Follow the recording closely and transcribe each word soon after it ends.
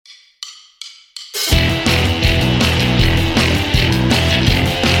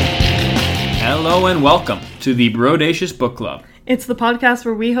Hello and welcome to the Brodacious Book Club. It's the podcast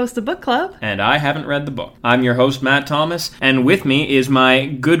where we host a book club. And I haven't read the book. I'm your host, Matt Thomas, and with me is my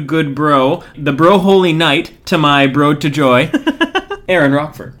good bro, the bro holy knight to my bro to joy, Aaron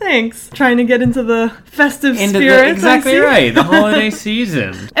Rockford. Thanks. Trying to get into the festive spirit. Exactly right, the holiday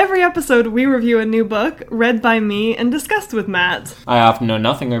season. Every episode we review a new book, read by me and discussed with Matt. I often know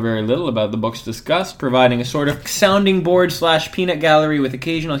nothing or very little about the books discussed, providing a sort of sounding board / peanut gallery with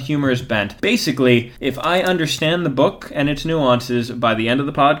occasional humorous bent. Basically, if I understand the book and its nuances by the end of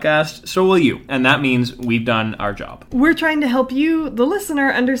the podcast, so will you. And that means we've done our job. We're trying to help you, the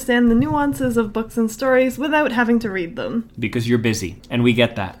listener, understand the nuances of books and stories without having to read them. Because you're busy. And we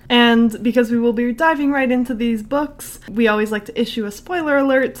get that. And because we will be diving right into these books, we always like to issue a spoiler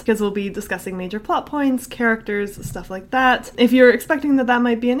alert because we'll be discussing major plot points, characters, stuff like that. If you're expecting that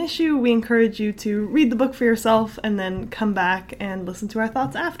might be an issue, we encourage you to read the book for yourself and then come back and listen to our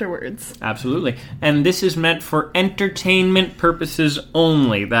thoughts afterwards. Absolutely. And this is meant for entertainment purposes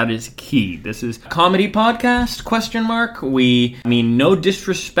only. That is key. This is a comedy podcast, ? We mean no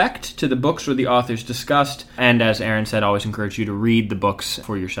disrespect to the books or the authors discussed. And as Aaron said, always encourage you to read the books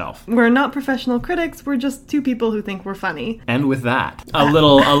for yourself. We're not professional critics, we're just two people who think we're funny. And with that, a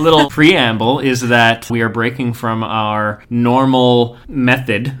little preamble is that we are breaking from our normal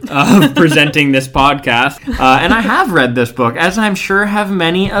method of presenting this podcast. And I have read this book, as I'm sure have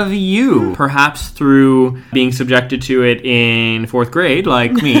many of you, perhaps through being subjected to it in 4th grade,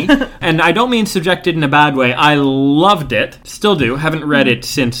 like me. And I don't mean subjected in a bad way. I loved it, still do. Haven't read it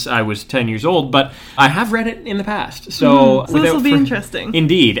since I was 10 years old, but I have read it in the past. So this will be interesting.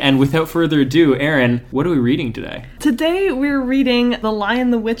 Indeed. And without further ado, Aaron, what are we reading today? Today we're reading The Lion,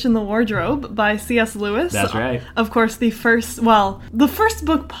 the Witch, and the Wardrobe by C.S. Lewis. That's right. Of course, the first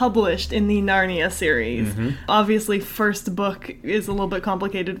book published in the Narnia series. Mm-hmm. Obviously, first book is a little bit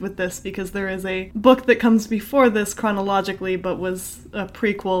complicated with this because there is a book that comes before this chronologically but was a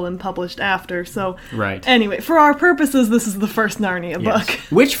prequel and published after. So, right. Anyway, for our purposes, this is the first Narnia book.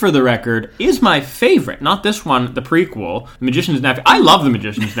 Which, for the record, is my favorite. Not this one, the prequel, The Magician's Nephew. I love The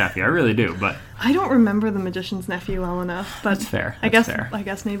Magician's Nephew, I really do, but I don't remember The Magician's Nephew well enough, but that's fair. I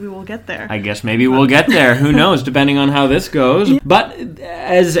guess maybe we'll get there. We'll get there. Who knows, depending on how this goes. Yeah. But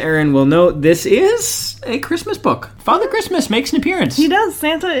as Aaron will note, this is a Christmas book. Father Christmas makes an appearance. He does.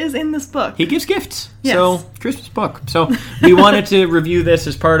 Santa is in this book. He gives gifts. Yes. So, Christmas book. So, we wanted to review this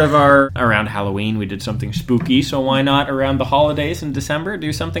as part of our, around Halloween, we did something spooky, so why not around the holidays in December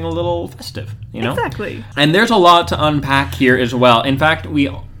do something a little festive, you know? Exactly. And there's a lot to unpack here as well. In fact, we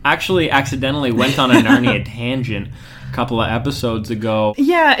actually accidentally went on a Narnia tangent a couple of episodes ago.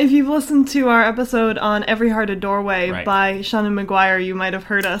 Yeah, if you've listened to our episode on Every Heart a Doorway right. by Shannon Maguire, you might have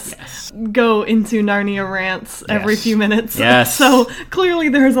heard us go into Narnia rants every few minutes. Yes. So clearly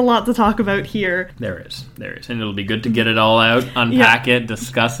there's a lot to talk about here. There is. And it'll be good to get it all out, unpack it,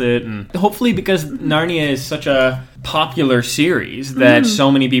 discuss it, and hopefully because Narnia is such a popular series that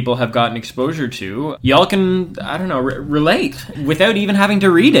so many people have gotten exposure to, y'all can, relate without even having to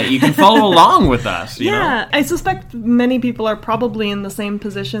read it. You can follow along with us, you know? I suspect many people are probably in the same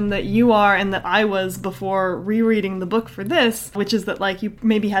position that you are and that I was before rereading the book for this, which is that, like, you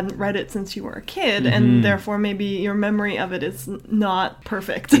maybe hadn't read it since you were a kid, and therefore maybe your memory of it is not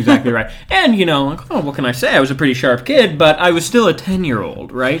perfect. Exactly right. And, what can I say? I was a pretty sharp kid, but I was still a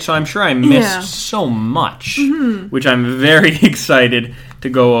 10-year-old, right? So I'm sure I missed so much, which I'm very excited to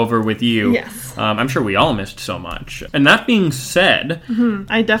go over with you. Yes. I'm sure we all missed so much. And that being said...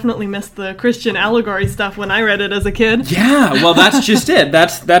 I definitely missed the Christian allegory stuff when I read it as a kid. Yeah, well, that's just it.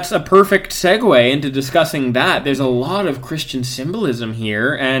 That's a perfect segue into discussing that. There's a lot of Christian symbolism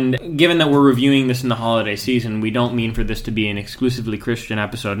here, and given that we're reviewing this in the holiday season, we don't mean for this to be an exclusively Christian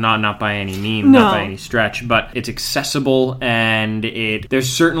episode, not by any means, not by any stretch, but it's accessible, and there's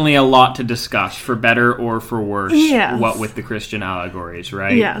certainly a lot to discuss, for better or for worse, what with the Christian allegories,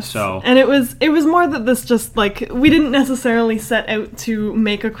 right? Yes. So, and it was more that this just, like, we didn't necessarily set out to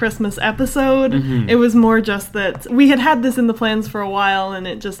make a Christmas episode. It was more just that we had this in the plans for a while, and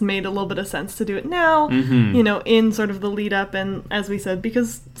it just made a little bit of sense to do it now, in sort of the lead up, and as we said,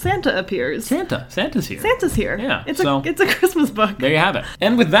 because Santa appears. Santa's here. Santa's here. Yeah. It's a Christmas book. There you have it.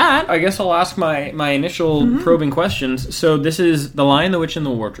 And with that, I guess I'll ask my initial probing questions. So this is The Lion, the Witch, and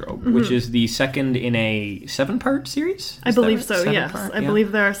the Wardrobe, which is the second in a 7-part series? I believe so, yes. I I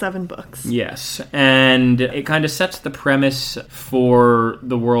believe there are 7 books. Yes, and it kind of sets the premise for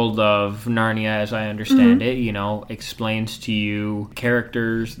the world of Narnia, as I understand it. You know, explains to you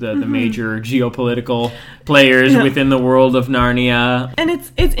characters, the major geopolitical players within the world of Narnia. And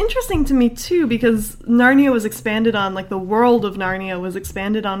it's interesting to me, too, because Narnia was expanded on, like, the world of Narnia was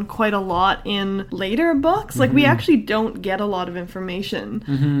expanded on quite a lot in later books. Like, we actually don't get a lot of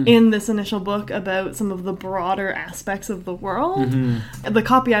information in this initial book about some of the broader aspects of the world. The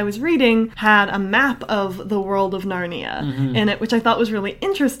copy I was reading had a map of the world of Narnia in it, which I thought was really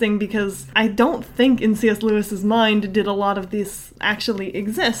interesting because I don't think in C.S. Lewis's mind did a lot of this actually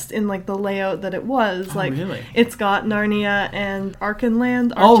exist in, like, the layout that it was. Like, really? It's got Narnia and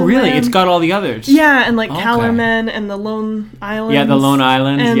Archenland. Oh, really? It's got all the others? Yeah, and, like, Calormen and the Lone Islands. Yeah, the Lone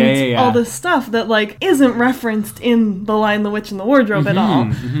Islands. And all this stuff that, like, isn't referenced in The Lion, the Witch, and the Wardrobe at all.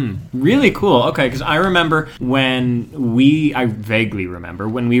 Really cool. Okay, because I remember I vaguely remember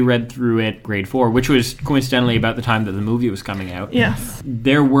when we read through it grade 4, which was coincidentally about the time that the movie was coming out. Yes.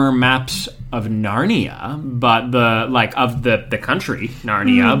 There were maps of Narnia, but of the country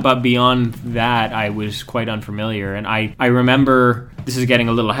Narnia, but beyond that I was quite unfamiliar. And I remember, this is getting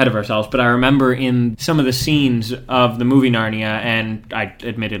a little ahead of ourselves, but I remember in some of the scenes of the movie Narnia, and I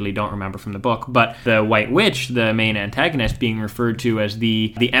admittedly don't remember from the book, but the White Witch, the main antagonist, being referred to as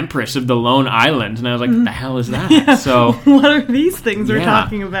the Empress of the Lone Islands, and I was like, what the hell is that? Yeah. So what are these things we're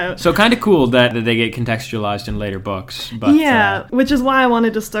talking about? So kind of cool that they get contextualized in later books. But, which is why I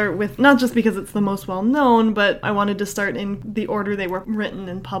wanted to start with, not just because it's the most well-known, but I wanted to start in the order they were written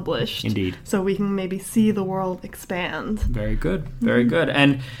and published. Indeed. So we can maybe see the world expand. Very good. Very good.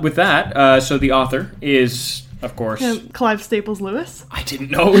 And with that, so the author is, of course... Clive Staples Lewis. I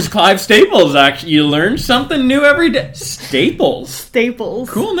didn't know it was Clive Staples, actually. You learn something new every day. Staples.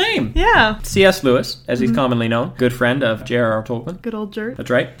 Cool name. Yeah. C.S. Lewis, as he's commonly known. Good friend of J.R.R. Tolkien. Good old jerk. That's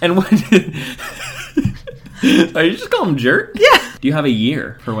right. And when... Are you just call him Jerk? Yeah. Do you have a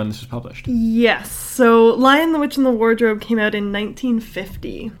year for when this was published? Yes. So Lion, the Witch, and the Wardrobe came out in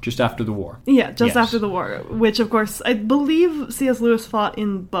 1950. Just after the war. Yeah, just after the war. Which, of course, I believe C.S. Lewis fought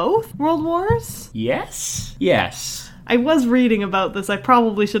in both World Wars? Yes. I was reading about this. I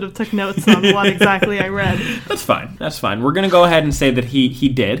probably should have took notes on what exactly I read. That's fine. We're going to go ahead and say that he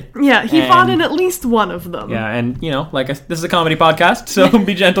did. Yeah, he fought in at least one of them. Yeah, and, this is a comedy podcast, so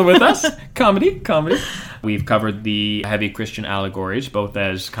be gentle with us. Comedy. We've covered the heavy Christian allegories, both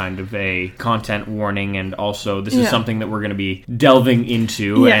as kind of a content warning, and also this is something that we're going to be delving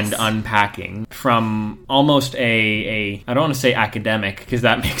into and unpacking from almost I don't want to say academic, because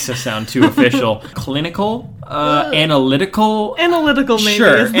that makes us sound too official, clinical, analytical. Analytical, maybe.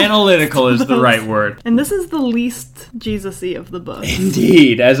 Sure, analytical is the right word. And this is the least Jesus-y of the books.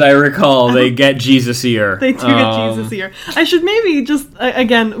 Indeed, as I recall, they get Jesus-ier. They do get Jesus-ier. I should maybe just,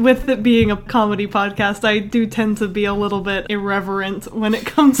 again, with it being a comedy podcast, I do tend to be a little bit irreverent when it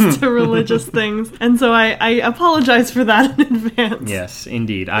comes to religious things. And so I apologize for that in advance. Yes,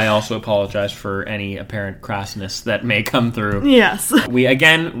 indeed. I also apologize for any apparent crassness that may come through. Yes.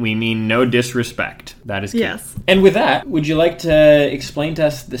 We mean no disrespect. That is key. Yes. And with that, would you like to explain to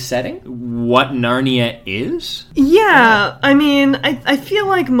us the setting? What Narnia is? Yeah. I mean, I feel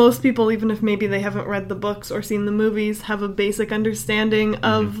like most people, even if maybe they haven't read the books or seen the movies, have a basic understanding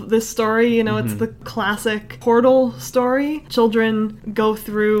of this story. It's the classic portal story. Children go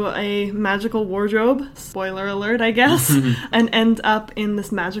through a magical wardrobe, spoiler alert, I guess, and end up in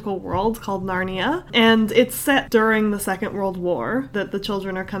this magical world called Narnia. And it's set during the Second World War, that the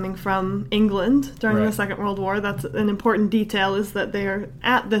children are coming from England during the Second World War. That's an important detail, is that they are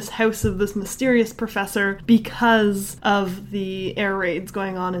at this house of this mysterious professor because of the air raids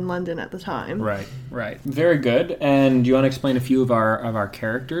going on in London at the time. Right. Very good. And do you want to explain a few of our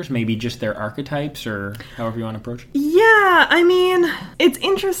characters? Maybe just their archetypes, or however you want to approach it? Yeah, I mean, it's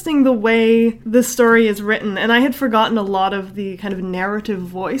interesting the way this story is written, and I had forgotten a lot of the kind of narrative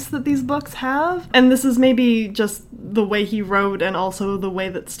voice that these books have. And this is maybe just the way he wrote, and also the way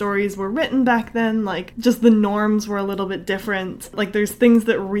that stories were written back then. Like, just the norms were a little bit different. Like, there's things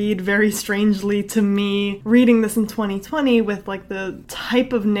that read very strangely to me reading this in 2020 with, like, the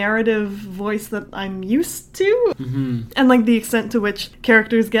type of narrative voice that I'm used to. And, like, the extent to which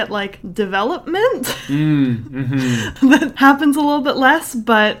characters get, like, development. That happens a little bit less,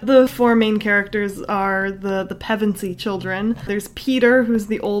 but the 4 main characters are the Pevensey children. There's Peter, who's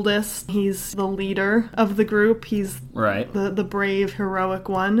the oldest. He's the leader of the group. He's the brave, heroic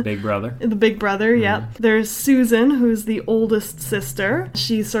one. Big brother. The big brother, sister, yep. There's Susan, who's the oldest sister.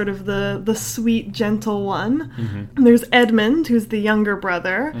 She's sort of the sweet, gentle one. And there's Edmund, who's the younger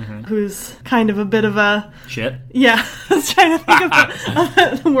brother, who's kind of a bit of a... Shit. Yeah, I was trying to think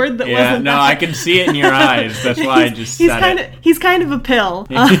of the word that wasn't no, that. I can see it in your eyes. That's why I just said it. He's kind of a pill.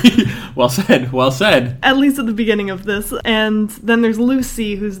 Well said, well said. At least at the beginning of this. And then there's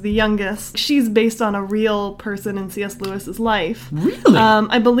Lucy, who's the youngest. She's based on a real person in C.S. Lewis's life. Really?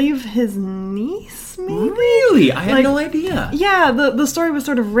 I believe his niece, maybe? Really? I had no idea. Yeah, the story was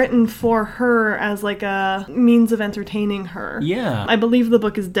sort of written for her as like a means of entertaining her. Yeah. I believe the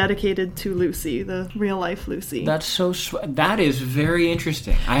book is dedicated to Lucy, the real-life Lucy. That's so... that is very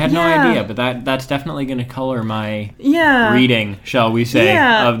interesting. I had no idea, but that's definitely going to color my reading, shall we say,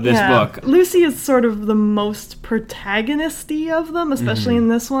 of this book. Lucy is sort of the most protagonist-y of them, especially in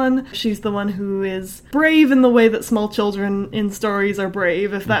this one. She's the one who is brave in the way that small children in stories are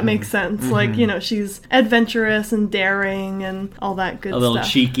brave, if that makes sense. Like, you know, she's adventurous and daring and all that good stuff. A little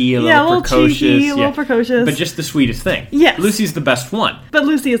cheeky, a little precocious. Cheeky, a little precocious. But just the sweetest thing. Yes. Lucy's the best one. But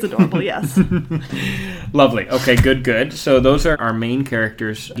Lucy is adorable, yes. Lovely. Okay, good. So those are our main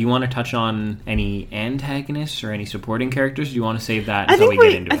characters. Do you want to touch on any antagonists or any supporting characters? Do you want to save that until we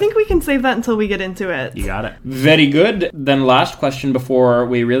get into it? I think we can save that until we get into it. You got it. Very good. Then last question before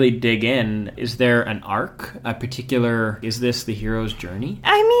we really dig in. Is there an arc? Is this the hero's journey?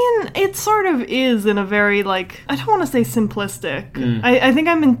 I mean, it sort of is in a very, like, I don't want to say simplistic. I think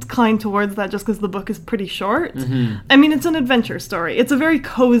I'm inclined towards that just because the book is pretty short. I mean, it's an adventure story. It's a very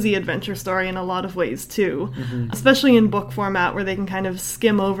cozy adventure story in a lot of ways, too. Especially in book format where they can kind of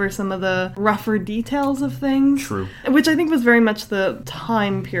skim over some of the rougher details of things. True. Which I think was very much the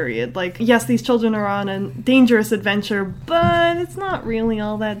time period. Like, yes, these children are on a dangerous adventure, but it's not really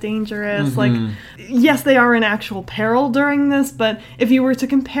all that dangerous. Like, yes, they are in actual peril during this, but if you were to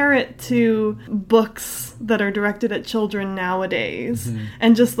compare it to books that are directed at children nowadays,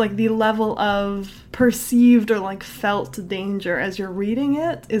 and just like the level of perceived or like felt danger as you're reading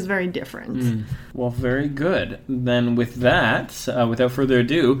it is very different. Well, very good. Then with that, without further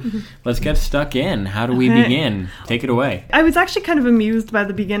ado, let's get stuck in. How do we begin? Take it away. I was actually kind of amused by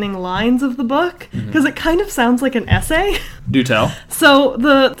the beginning lines of the book because it kind of sounds like an essay. Do tell. So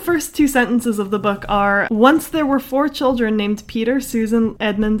the first two sentences of the book are, once there were 4 children named Peter, Susan,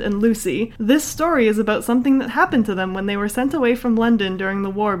 Edmund, and Lucy. This story is about something that happened to them when they were sent away from London during the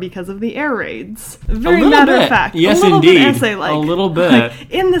war because of the air raids. Very matter of fact. Yes, a little indeed. bit essay-like. A little bit.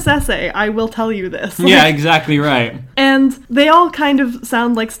 Like, in this essay, I will tell you this. Yeah, exactly right. And they all kind of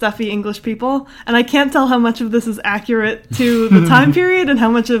sound like stuffy English people, and I can't tell how much of this is accurate to the time period and how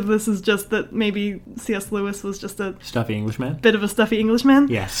much of this is just that maybe C.S. Lewis was just a stuffy Englishman? Bit of a stuffy Englishman?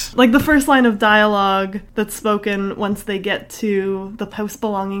 Yes. Like the first line of dialogue that's spoken once they get to the house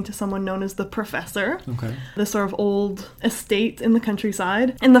belonging to someone known as the Professor. Okay. This sort of old estate in the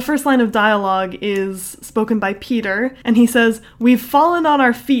countryside. And the first line of dialogue is spoken by Peter, and he says, "We've fallen on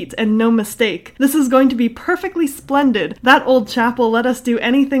our feet and no mistake. This is going to be perfectly splendid. That old chap will let us do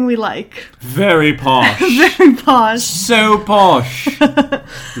anything we like." Very posh. Very posh. So posh.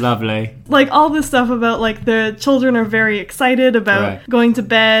 Lovely. Like all this stuff about like the children are very excited about going to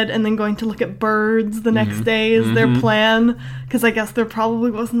bed and then going to look at birds the next day is their plan. Because I guess there probably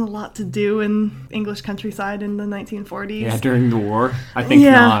wasn't a lot to do in English countryside in the 1940s. Yeah, during the war? I think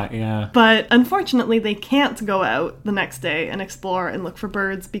not, yeah. But unfortunately, they can't go out the next day and explore and look for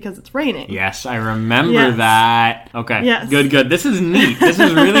birds because it's raining. Yes, I remember that. Okay, yes. Good. This is neat. This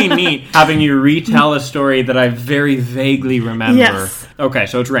is really neat, having you retell a story that I very vaguely remember. Yes. Okay,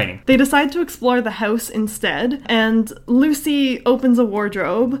 so it's raining. They decide to explore the house instead, and Lucy opens a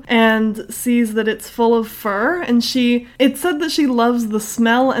wardrobe and sees that it's full of fur, and it said that she loves the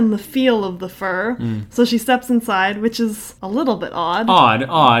smell and the feel of the fur, so she steps inside, which is a little bit odd.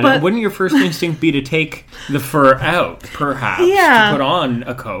 Odd. But wouldn't your first instinct be to take the fur out, perhaps, to put on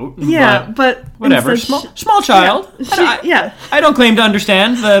a coat? Yeah, but whatever. Small child. I don't claim to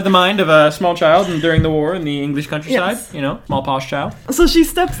understand the mind of a small child during the war in the English countryside. Yes. You know, small posh child. So she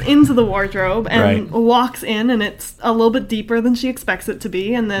steps into the wardrobe and walks in, and it's a little bit deeper than she expects it to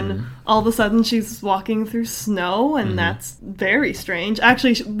be, and then all of a sudden she's walking through snow, and that's very strange.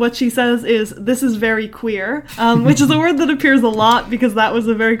 Actually, what she says is, "This is very queer," which is a word that appears a lot because that was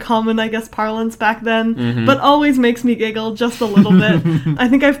a very common, I guess, parlance back then, but always makes me giggle just a little bit. I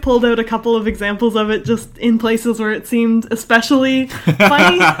think I've pulled out a couple of examples of it just in places where it seemed especially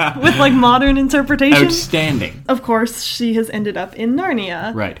funny with like modern interpretation. Outstanding. Of course, she has ended up in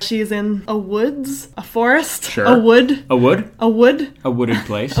Narnia. Right. She is in a woods, a forest, sure. a wood. A wood? A wood. A wooded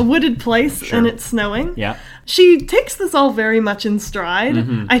place. A wooded place, and it's snowing. Yeah. She takes this all very much in stride.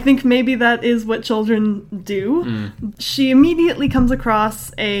 I think maybe that is what children do. She immediately comes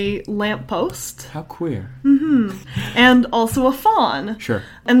across a lamppost. How queer. And also a fawn. Sure.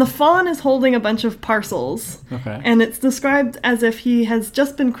 And the fawn is holding a bunch of parcels. Okay. And it's described as if he has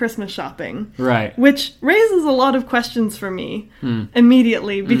just been Christmas shopping. Right. Which raises a lot of questions for me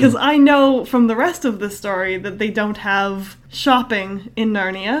immediately, because I know from the rest of this story that they don't have shopping in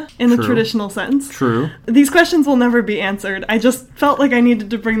Narnia in the True. traditional sense. True. These questions will never be answered. I just felt like I needed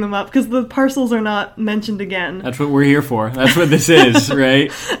to bring them up because the parcels are not mentioned again. That's what we're here for. That's what this is,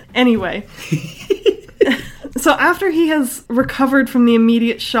 right? Anyway. So after he has recovered from the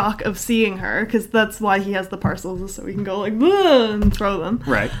immediate shock of seeing her, because that's why he has the parcels, so he can go like, "Ugh," and throw them.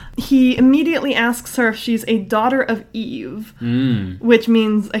 Right. He immediately asks her if she's a daughter of Eve, which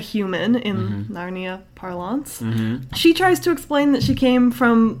means a human in Narnia parlance. She tries to explain that she came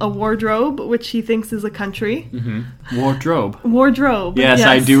from a wardrobe, which he thinks is a country. Wardrobe. Wardrobe. Yes,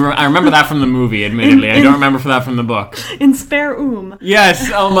 I do. I remember that from the movie, admittedly. I don't remember that from the book. In Spare Yes.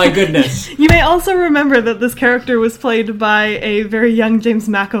 Oh, my goodness. You may also remember that this character was played by a very young James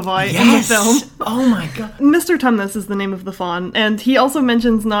McAvoy in the film. Oh, my God. Mr. Tumnus is the name of the fawn, and he also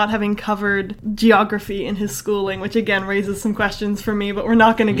mentions not having covered geography in his schooling, which again raises some questions for me, but we're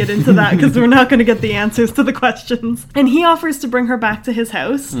not going to get into that because we're not going to get the answers to the questions. And he offers to bring her back to his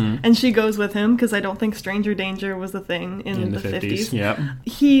house, and she goes with him because I don't think stranger danger was a thing in the 50s. Yep.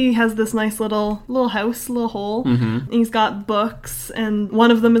 He has this nice little house, little hole. He's got books, and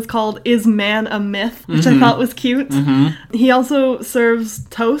one of them is called Is Man a Myth, which I thought was cute. He also serves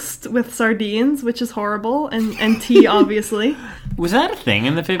toast with sardines, which is horrible, and tea, obviously. Was that a thing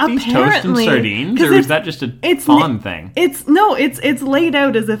in the 50s? Toast and Apparently, sardines? 'cause Or was that just a fawn thing? It's laid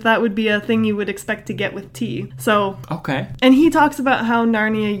out as if that would be a thing you would expect to get with tea. So, Okay. and he talks about how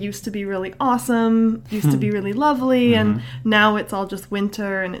Narnia used to be really awesome, used to be really lovely, and now it's all just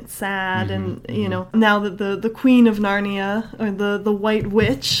winter and it's sad, and you know, now that the Queen of Narnia, or the White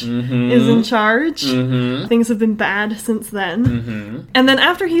Witch, is in charge, things have been bad since then. And then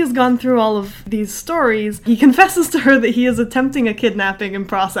after he has gone through all of these stories, he confesses to her that he is attempting a kidnapping in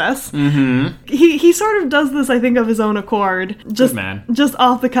process. He sort of does this, I think, of his own accord. Just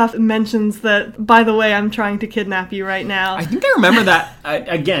off the cuff mentions that, by the way, I'm trying to kidnap you right now. I think I remember that,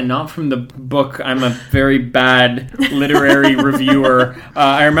 again, not from the book. I'm a very bad literary reviewer.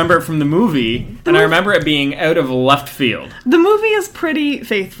 I remember it from the movie, and I remember it being out of left field. The movie is pretty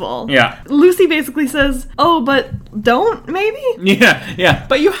faithful. Yeah. Lucy basically says, "Oh, but don't, maybe?" Yeah.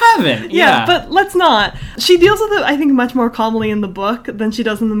 But you haven't. Yeah, but let's not. She deals with it, I think, much more calmly in the book than she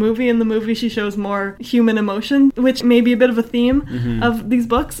does in the movie. In the movie, she shows more human emotion, which may be a bit of a theme of these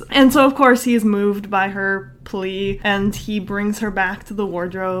books. And so, of course, he is moved by her plea, and he brings her back to the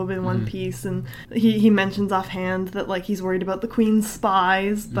wardrobe in one piece, and he mentions offhand that, like, he's worried about the Queen's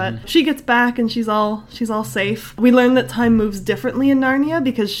spies, but she gets back and she's all safe. We learn that time moves differently in Narnia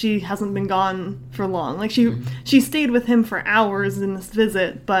because she hasn't been gone for long. Like, she stayed with him for hours in this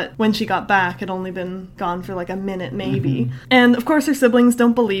visit, but when she got back, had only been gone for like a minute maybe. And of course her siblings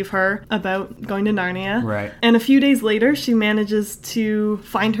don't believe her about going to Narnia. Right. And a few days later, she manages to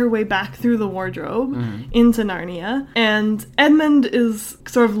find her way back through the wardrobe into Narnia, and Edmund is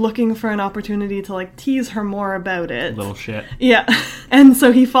sort of looking for an opportunity to like tease her more about it. Little shit. Yeah. And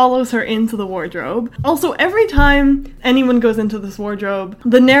so he follows her into the wardrobe. Also, every time anyone goes into this wardrobe,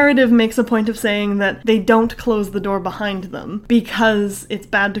 the narrative makes a point of saying that they don't close the door behind them because it's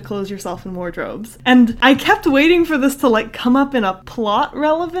bad to close yourself in wardrobes. And I kept waiting for this to like come up in a plot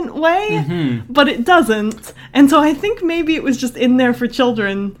relevant way, but it doesn't. And so I think maybe it was just in there for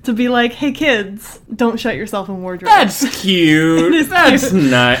children to be like, hey kids, don't shut yourself in wardrobes. That's cute. That's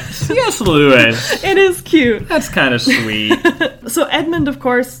nice. Yes, Lewis. It is cute. That's kind of sweet. So Edmund, of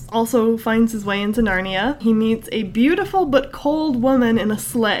course, also finds his way into Narnia. He meets a beautiful but cold woman in a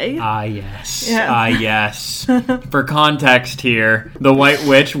sleigh. Ah, yes. Yeah. Ah, yes. For context here, the White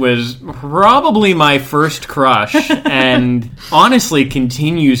Witch was probably my first crush, and honestly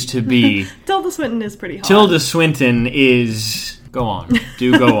continues to be. Tilda Swinton is pretty hot. Tilda Swinton is... Go on.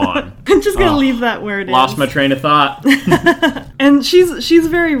 Do go on. I'm just gonna leave that where it is. Lost my train of thought. And she's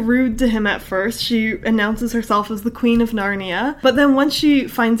very rude to him at first. She announces herself as the Queen of Narnia, but then once she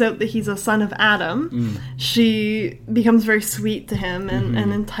finds out that he's a son of Adam, she becomes very sweet to him and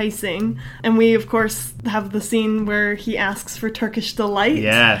enticing. And we, of course, have the scene where he asks for Turkish delight.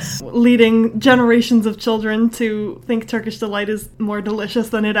 Yes. Leading generations of children to think Turkish delight is more delicious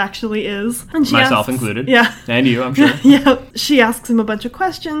than it actually is. And she Myself asks, included. Yeah. And you, I'm sure. Yeah. She she asks him a bunch of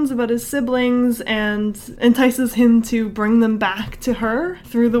questions about his siblings and entices him to bring them back to her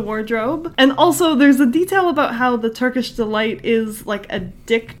through the wardrobe. And also there's a detail about how the Turkish delight is like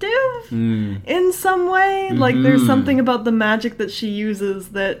addictive in some way. Like there's something about the magic that she uses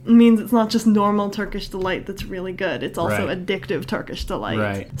that means it's not just normal Turkish delight that's really good. It's also addictive Turkish delight.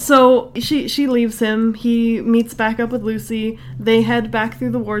 Right. So she leaves him. He meets back up with Lucy. They head back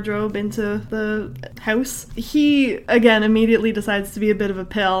through the wardrobe into the house. He, again, immediately decides to be a bit of a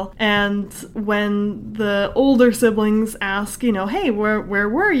pill. And when the older siblings ask, you know, hey, where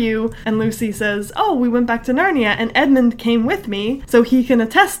were you? And Lucy says, oh, we went back to Narnia and Edmund came with me, so he can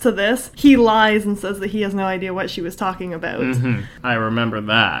attest to this. He lies and says that he has no idea what she was talking about. I remember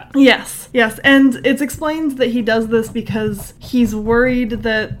that. Yes. And it's explained that he does this because he's worried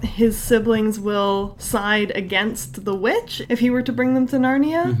that his siblings will side against the witch if he were to bring them to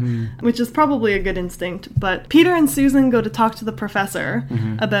Narnia, which is probably a good instinct. But Peter and Susan go to talk to the professor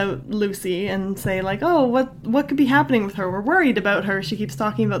about Lucy and say, like, oh, what could be happening with her? We're worried about her. She keeps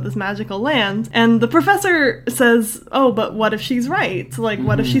talking about this magical land. And the professor says, oh, but what if she's right? Like,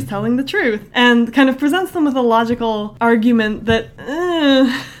 what if she's telling the truth? And kind of presents them with a logical argument that,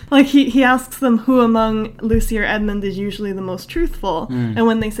 like, he asks them who among Lucy or Edmund is usually the most truthful. And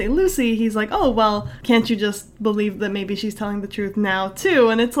when they say Lucy, he's like, oh, well, can't you just believe that maybe she's telling the truth now, too?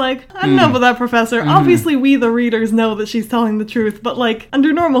 And it's like, I don't know about that, Professor. Obviously, we, the readers, know that she's telling the truth, but, like,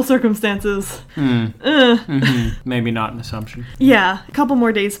 under normal circumstances, maybe not an assumption. Yeah. A couple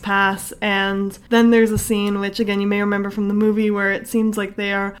more days pass, and then there's a scene, which, again, you may remember from the movie, where it seems like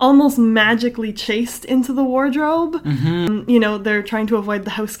they are almost magically chased into the wardrobe. You know, they're trying to avoid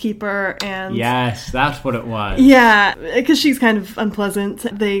the housekeeper, and yes, that's what it was. Yeah, because she's kind of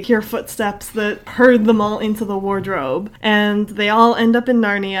unpleasant. They hear footsteps that herd them all into the wardrobe, and they all end up in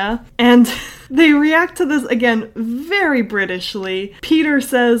Narnia, and they react to this, again, very Britishly. Peter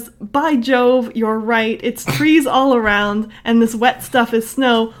says, by Jove, you're right, it's trees all around, and this wet stuff is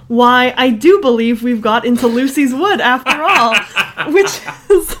snow. Why, I do believe we've got into Lucy's wood after all. Which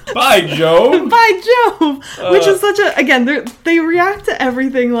is... By Jove! By Jove! Which is such a... Again, they react to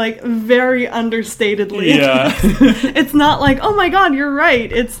everything, like, very understatedly. Yeah. It's not like, oh my god, you're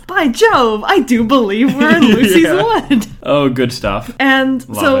right. It's, by Jove, I do believe we're in Lucy's wood. Oh, good stuff. And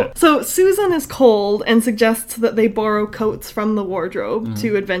Love so Susan is cold and suggests that they borrow coats from the wardrobe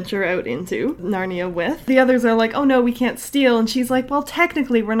to adventure out into Narnia with. The others are like, oh no, we can't steal. And she's like, well,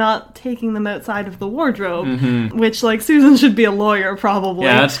 technically we're not taking them outside of the wardrobe. Which, like, Susan should be a lawyer, probably.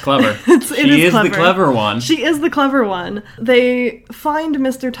 Yeah, that's clever. She is the clever one. She is the clever one. They find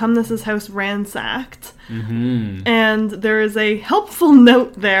Mr. Tumnus's house ransacked. And there is a helpful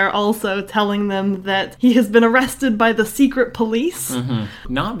note there also telling them that he has been arrested by the secret police.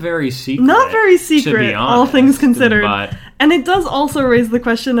 Not very secret. Not very secret, to be honest, all things considered. But and it does also raise the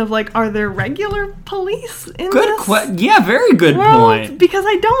question of, like, are there regular police in this? Yeah, very good point. Because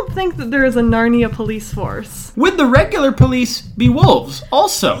I don't think that there is a Narnia police force. Would the regular police be wolves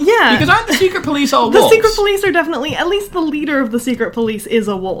also? Yeah. Because aren't the secret police all The wolves? secret police are definitely, at least the leader of the secret police is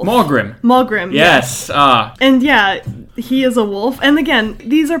a wolf. Morgrim. Yes. Ah. And yeah, he is a wolf. And again,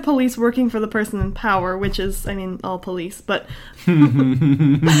 these are police working for the person in power, which is, I mean, all police, but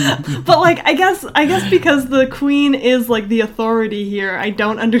but like, I guess because the queen is like the authority here, I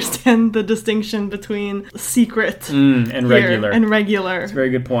don't understand the distinction between secret and regular. That's a very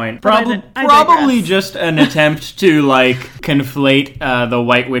good point. I Probably digress. just an attempt to, like, conflate the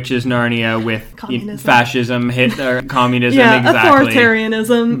White Witch's Narnia with fascism, Hitler, communism, exactly.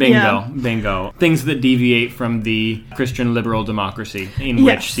 Authoritarianism. Bingo. Things that deviate from the Christian liberal democracy in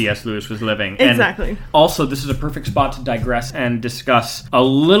which C.S. Lewis was living. Exactly. And also, this is a perfect spot to digress and discuss a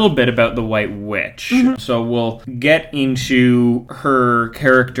little bit about the White Witch. So we'll get into her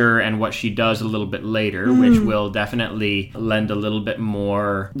character and what she does a little bit later, which will definitely lend a little bit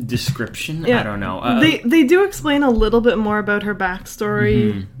more description. I don't know. They do explain a little bit more about her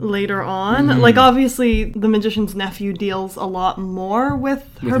backstory later on. Like, obviously, the magician's nephew deals a lot more with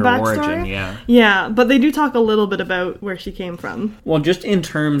her backstory. Origin, Yeah, but they do talk a little bit about where she came from. Well, just in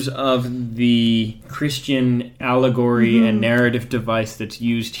terms of the Christian allegory and narrative device that's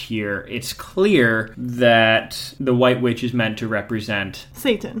used here, it's clear that the White Witch is meant to represent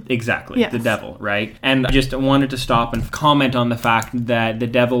Satan. Exactly, Yes. the devil, right? And I just wanted to stop and comment on the fact that the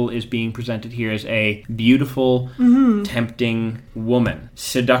devil is being presented here as a beautiful, tempting woman,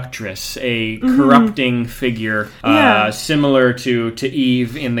 seductress, a corrupting figure, similar to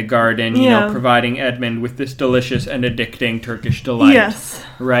Eve in the garden, you know, providing Edmund with this delicious and an addicting Turkish delight. Yes.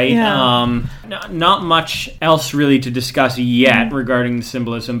 Right? Yeah. Not much else really to discuss yet regarding the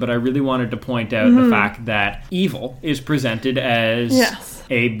symbolism, but I really wanted to point out the fact that evil is presented as Yes.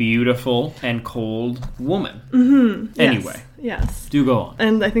 a beautiful and cold woman. Anyway. Yes. Do go on.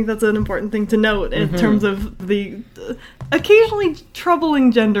 And I think that's an important thing to note in terms of the occasionally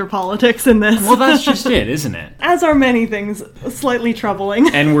troubling gender politics in this. Well, that's just it, isn't it? As are many things slightly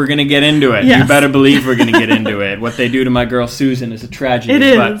troubling. And we're going to get into it. Yes. You better believe we're going to get into it. What they do to my girl Susan is a tragedy. It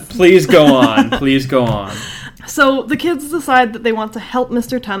is. But please go on. Please go on. So the kids decide that they want to help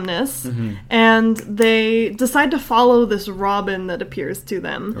Mr. Tumnus, and they decide to follow this Robin that appears to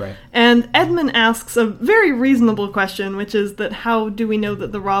them. Right. And Edmund asks a very reasonable question, which is that how do we know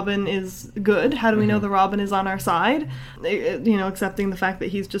that the Robin is good? How do we know the Robin is on our side? You know, accepting the fact that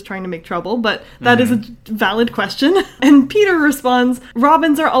he's just trying to make trouble, but that is a valid question. And Peter responds,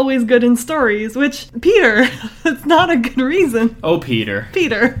 Robins are always good in stories, which, Peter, that's not a good reason. Oh, Peter.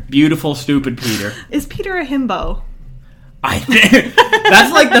 Peter. Beautiful, stupid Peter. Is Peter a himbo? I think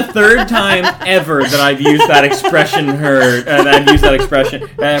that's like the third time ever that I've used that expression. Heard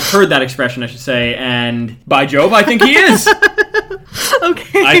that expression, I should say. And by Jove, I think he is.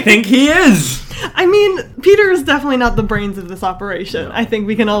 Okay. I think he is. I mean, Peter is definitely not the brains of this operation. No. I think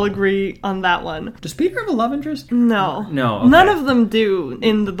we can all agree on that one. Does Peter have a love interest? No. No. Okay. None of them do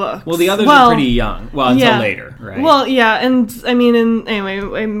in the books. Well, the others are pretty young. Well, until later, right? Well, yeah, and I mean,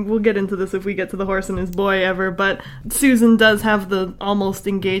 anyway, we'll get into this if we get to the horse and his boy ever, but Susan does have the almost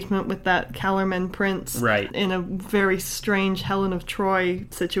engagement with that Kellerman prince. Right. In a very strange Helen of Troy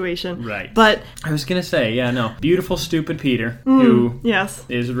situation. Right. But I was going to say, beautiful, stupid Peter, who yes.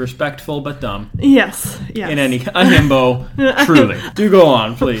 is respectful but dumb. Yes. In a himbo, truly. Do go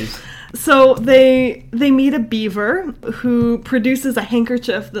on, please. So they meet a beaver who produces a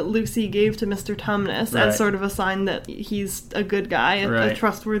handkerchief that Lucy gave to Mr. Tumnus as sort of a sign that he's a good guy, a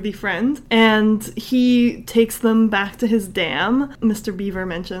trustworthy friend. And he takes them back to his dam. Mr. Beaver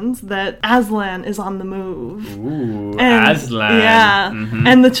mentions that Aslan is on the move. Ooh, Aslan. Yeah. Mm-hmm.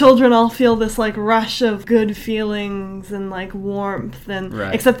 And the children all feel this like rush of good feelings and like warmth, and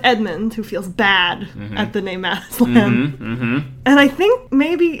except Edmund, who feels bad at the name Aslan. And I think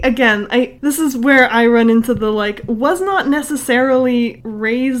maybe, again, this is where I run into the, was not necessarily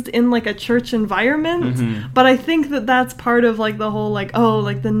raised in, a church environment, but I think that that's part of, the whole,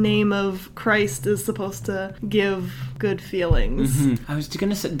 the name of Christ is supposed to give good feelings. I was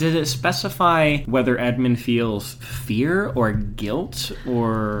going to say, did it specify whether Edmund feels fear or guilt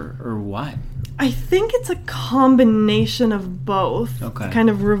or what? I think it's a combination of both. Okay.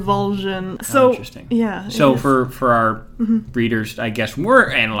 Kind of revulsion. So interesting. Yeah. So for our readers, I guess we're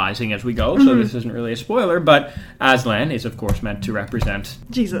analyzing as we go, so this isn't really a spoiler, but Aslan is of course meant to represent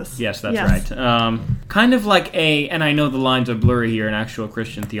Jesus. Yes, that's right. Kind of like and I know the lines are blurry here in actual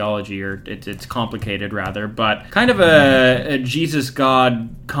Christian theology, or it's complicated rather, but kind of a Jesus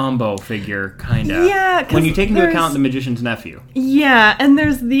God combo figure, kind of. Yeah. When you take into account the magician's nephew. Yeah, and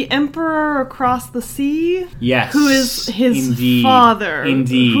there's the emperor across the sea. Yes. Who is his father.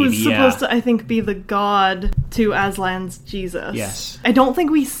 Indeed. Who's supposed to, I think, be the god to Aslan's Jesus. Yes. I don't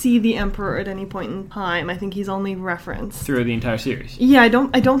think we see the emperor at any point in time. I think he's only referenced through the entire series. Yeah, I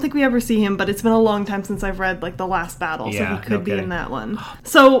don't think we ever see him, but it's been a long time since I've read The Last Battle, so he could be in that one.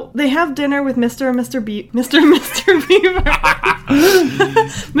 So they have dinner with Mr. and Beaver.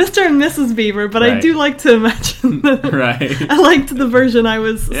 Mr. and Mrs. Beaver, but I do like to imagine that I liked the version I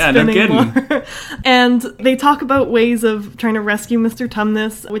was spinning more. And they talk about ways of trying to rescue Mr.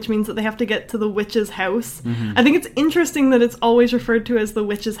 Tumnus, which means that they have to get to the witch's house. I think it's interesting that it's always referred to as the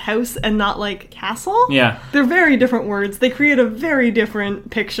witch's house and not castle. Yeah. They're very different words. They create a very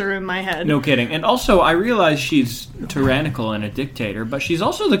different picture in my head. No kidding. And also, I realize she's tyrannical and a dictator, but she's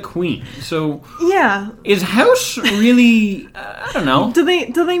also the queen. So yeah, is house really? I don't know. Do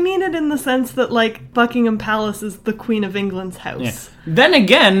they mean it in the sense that Buckingham Palace is the Queen of England's house? Yeah. Then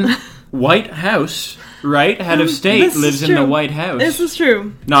again, White House. Right? Head of state lives in the White House. This is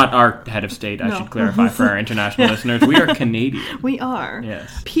true. Not our head of state, I should clarify for our international listeners. We are Canadian. We are.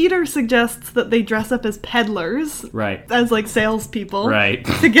 Yes. Peter suggests that they dress up as peddlers. Right. As salespeople. Right.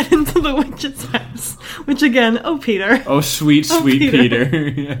 To get into the witch's house. Which again, Peter. Oh, sweet Peter.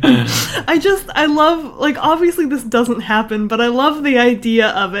 I love, obviously this doesn't happen, but I love the idea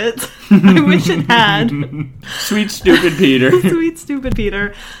of it. I wish it had. Sweet, stupid Peter. Sweet, stupid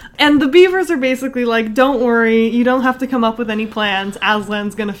Peter. And the beavers are basically like, don't worry, you don't have to come up with any plans.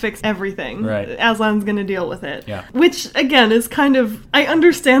 Aslan's gonna fix everything. Right. Aslan's gonna deal with it. Yeah. Which, again, is kind of, I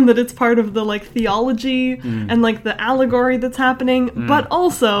understand that it's part of the, like, theology and, like, the allegory that's happening, but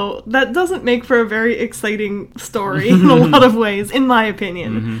also, that doesn't make for a very exciting story in a lot of ways, in my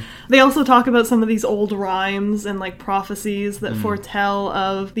opinion. They also talk about some of these old rhymes and, like, prophecies that foretell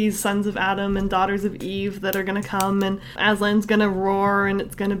of these sons of Adam and daughters of Eve that are gonna come, and Aslan's gonna roar, and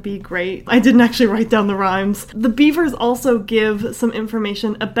it's gonna be great. I didn't actually write down the rhymes. The beavers also give some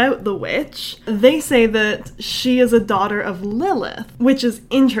information about the witch. They say that she is a daughter of Lilith, which is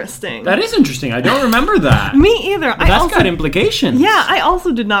interesting. That is interesting. I don't remember that. Me either. But that's got implications. Yeah, I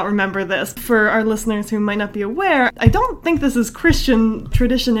also did not remember this. For our listeners who might not be aware, I don't think this is Christian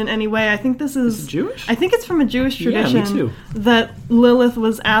tradition in any way. I think this is... Jewish? I think it's from a Jewish tradition. Yeah, me too. That Lilith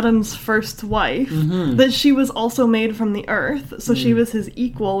was Adam's first wife. That she was also made from the earth. So she was his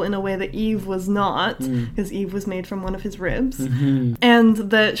equal in a way that Eve was not. Because Eve was made from one of his ribs. And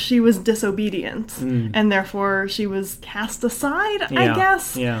that she was disobedient. And therefore she was cast aside, I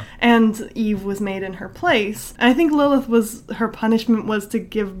guess. Yeah. And Eve was made in her place. I think Lilith her punishment was to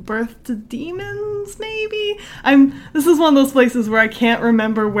give birth to demons, maybe? This is one of those places where I can't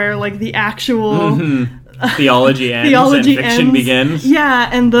remember where, like, the actual... Theology ends and fiction begins. Yeah,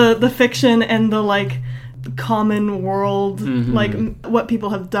 and the fiction and the, like, common world, like, what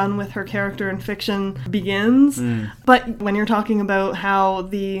people have done with her character in fiction begins. But when you're talking about how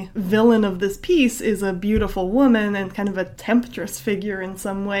the villain of this piece is a beautiful woman and kind of a temptress figure in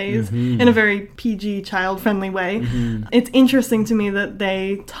some ways, in a very PG, child-friendly way, it's interesting to me that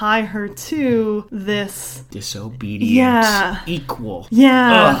they tie her to this... disobedient equal.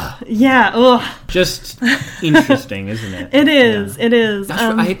 Yeah. Ugh. Yeah. Ugh. Just interesting, isn't it? It is. Yeah. It is.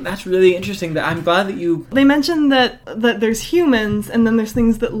 That's really interesting. I'm glad that you... They mentioned that there's humans, and then there's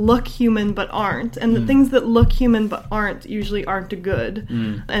things that look human but aren't, and the things that look human but aren't usually aren't good.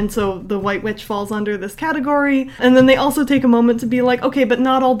 And so the White Witch falls under this category, and then they also take a moment to be like, okay, but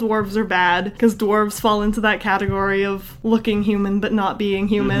not all dwarves are bad, because dwarves fall into that category of looking human but not being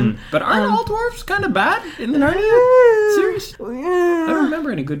human. But aren't all dwarves kind of bad in the Narnia series? I don't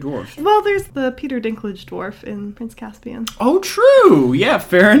remember any good dwarves. Well, there's the Peter Dinklage dwarf in Prince Caspian. Oh, true! Yeah,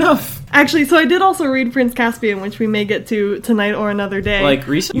 fair enough. Actually, so I did also read Prince Caspian, which we may get to tonight or another day. Like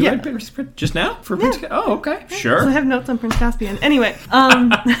recently? You read Prince just now? For Prince Caspian? Oh, okay. Sure. So I have notes on Prince Caspian. Anyway.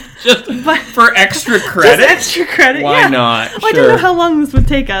 Just for extra credit? Just extra credit, Why not? Well, I didn't know how long this would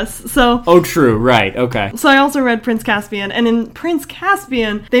take us, so... Oh, true. Right. Okay. So I also read Prince Caspian, and in Prince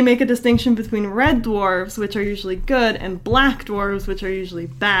Caspian, they make a distinction between red dwarves, which are usually good, and black dwarves, which are usually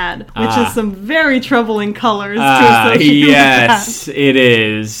bad, which is some very troubling colors to associate yes, with that. It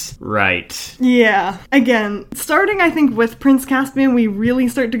is. Right. Yeah. Again, starting, I think, with Prince Caspian, we really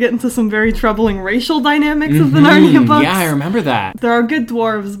start to get into some very troubling racial dynamics of the Narnia books. Yeah, I remember that. There are good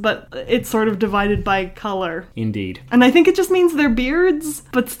dwarves, but it's sort of divided by color. Indeed. And I think it just means they're beards,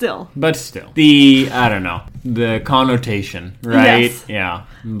 but still. I don't know, the connotation, right? Yes. Yeah,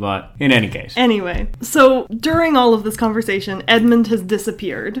 but in any case. Anyway, so during all of this conversation, Edmund has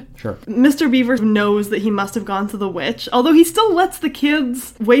disappeared. Sure. Mr. Beaver knows that he must have gone to the witch, although he still lets the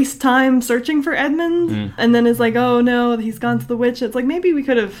kids waste time searching for Edmund, and then is like, oh no, he's gone to the witch. It's like, maybe we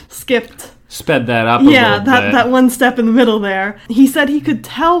could have sped that up a little bit. that one step in the middle there. He said he could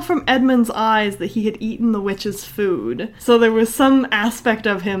tell from Edmund's eyes that he had eaten the witch's food. So there was some aspect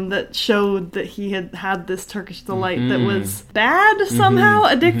of him that showed that he had had this Turkish delight that was bad somehow,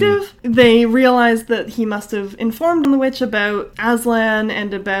 addictive. They realized that he must have informed the witch about Aslan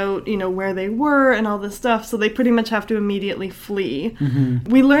and about, where they were and all this stuff, so they pretty much have to immediately flee.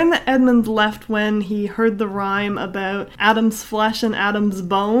 We learn that Edmund left when he heard the rhyme about Adam's flesh and Adam's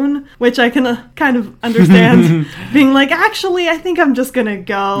bone, which I can kind of understand being like, actually, I think I'm just gonna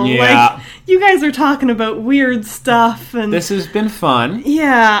go. Yeah. Like, you guys are talking about weird stuff, and this has been fun.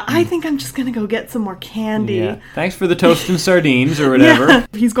 Yeah, I think I'm just gonna go get some more candy. Yeah. Thanks for the toast and sardines or whatever. Yeah.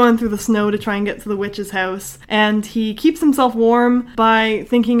 He's going through the snow to try and get to the witch's house, and he keeps himself warm by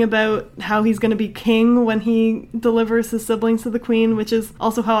thinking about how he's gonna be king when he delivers his siblings to the queen, which is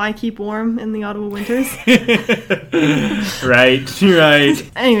also how I keep warm in the Ottawa winters. Right.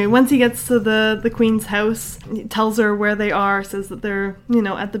 Anyway, once he gets to the queen's house, he tells her where they are, says that they're,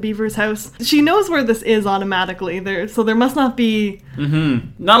 at the beaver's house. She knows where this is automatically, so there must not be...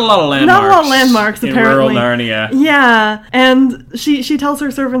 Not a lot of landmarks. Not a lot of landmarks, in apparently. Rural Narnia. Yeah, and she tells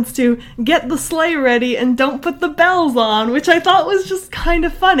her servants to get the sleigh ready and don't put the bells on, which I thought was just kind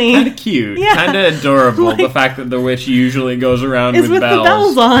of funny. Kind of cute. Yeah. Kind of adorable, the fact that the witch usually goes around with the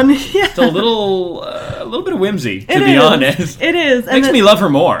bells on. Yeah. It's a little... a little bit of whimsy, to be honest. It is. Makes me love her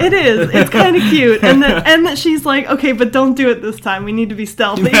more. It is. It's kind of cute. And that she's like, okay, but don't do it this time. We need to be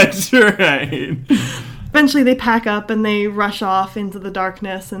stealthy. That's right. Eventually they pack up and they rush off into the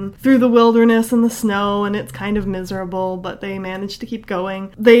darkness and through the wilderness and the snow, and it's kind of miserable, but they manage to keep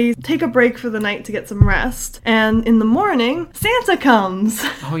going. They take a break for the night to get some rest, and in the morning, Santa comes.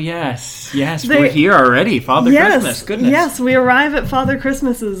 Oh, yes. Yes, we're here already. Father Christmas. Goodness. Yes, we arrive at Father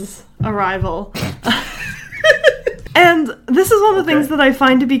Christmas's arrival. And this is one of the things that I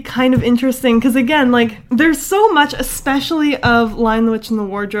find to be kind of interesting, because again, like, there's so much, especially of Lion, the Witch, and the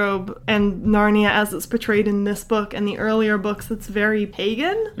Wardrobe and Narnia as it's portrayed in this book and the earlier books, that's very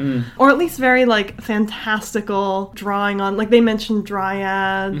pagan, or at least very, like, fantastical, drawing on, like, they mentioned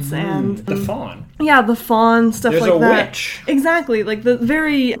dryads and... The fawn. Yeah, the fawn, stuff There's like that. There's a witch. Exactly, like,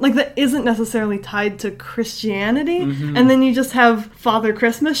 that isn't necessarily tied to Christianity, and then you just have Father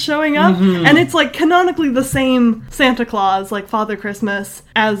Christmas showing up, and it's, like, canonically the same Santa Claus, like Father Christmas,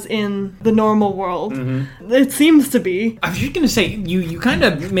 as in the normal world. It seems to be. I was just going to say, you kind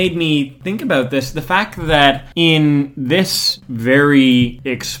of made me think about this. The fact that in this very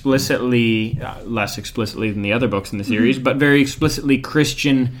explicitly, less explicitly than the other books in the series, but very explicitly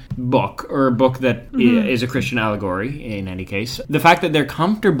Christian book, or a book that is a Christian allegory in any case, the fact that they're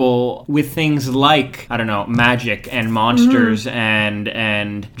comfortable with things like, I don't know, magic and monsters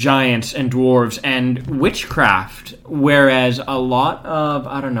and giants and dwarves and witchcraft, whereas a lot of,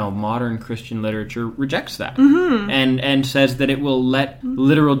 I don't know, modern Christian literature rejects that and says that it will let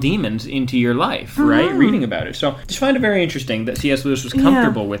literal demons into your life, right? Reading about it. So I just find it very interesting that C.S. Lewis was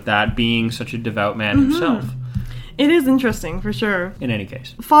comfortable with that, being such a devout man himself. It is interesting, for sure. In any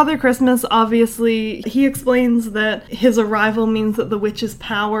case. Father Christmas, obviously, he explains that his arrival means that the witch's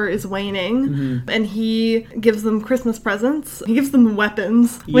power is waning, and he gives them Christmas presents. He gives them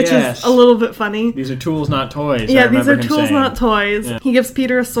weapons, which is a little bit funny. These are tools, not toys. Yeah, these are tools, not toys. Yeah. He gives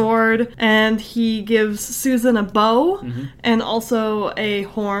Peter a sword, and he gives Susan a bow, and also a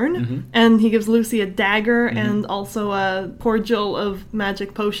horn, and he gives Lucy a dagger, and also a cordial of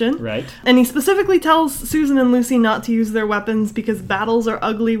magic potion. Right. And he specifically tells Susan and Lucy not to use their weapons because battles are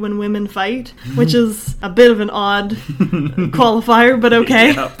ugly when women fight, which is a bit of an odd qualifier, but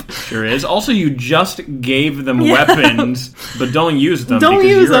okay. Yep, sure is. Also, you just gave them weapons, but don't use them because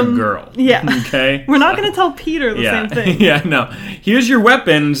you're a girl. Yeah. Okay? We're not going to tell Peter the same thing. Yeah, no. Here's your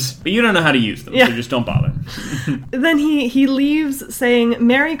weapons, but you don't know how to use them, so just don't bother. Then he leaves saying,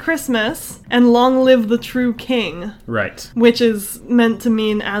 Merry Christmas, and long live the true king. Right. Which is meant to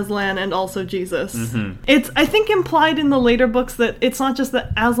mean Aslan and also Jesus. It's, I think, implied in the later books that it's not just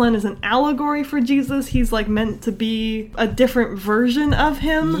that Aslan is an allegory for Jesus, he's like meant to be a different version of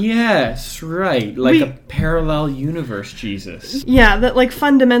him. Yes, right. Like a parallel universe Jesus. Yeah, that like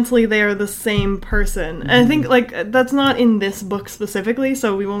fundamentally they are the same person. And I think like that's not in this book specifically,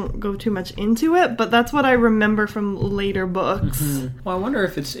 so we won't go too much into it, but that's what I remember from later books. Well, I wonder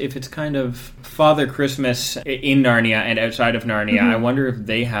if it's kind of Father Christmas in Narnia and outside of Narnia. I wonder if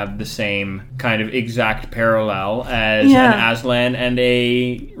they have the same kind of exact parallel as an Aslan and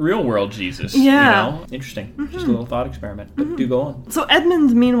a real world Jesus. Yeah. You know? Interesting. Just a little thought experiment. But do go on. So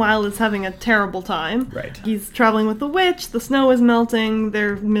Edmund, meanwhile, is having a terrible time. Right. He's traveling with the witch, the snow is melting,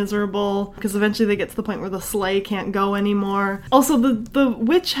 they're miserable, because eventually they get to the point where the sleigh can't go anymore. Also, the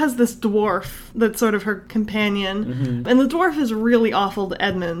witch has this dwarf that's sort of her companion, and the dwarf is really awful to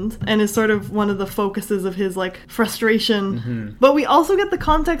Edmund, and is sort of one of the focuses of his, like, frustration. But we also get the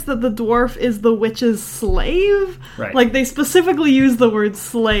context that the dwarf is the witch's slave. Right. Like, they specifically use the word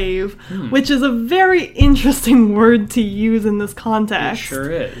slave, which is a very interesting word to use in this context. It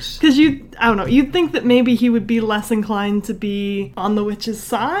sure is. Because I don't know, you'd think that maybe he would be less inclined to be on the witch's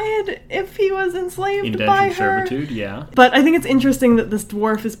side if he was enslaved by her. Servitude, yeah. But I think it's interesting that this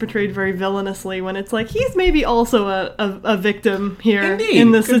dwarf is portrayed very villainously when it's like, he's maybe also a victim here. Indeed.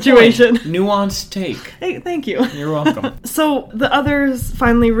 In this Good situation. Point. Nuanced take. Hey, thank you. You're welcome. So the others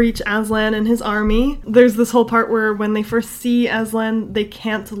finally reach Aslan and his army. There's this whole part where when they first see Aslan, they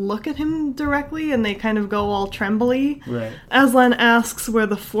can't look at him directly and they kind of go all trembly. Right. Aslan asks where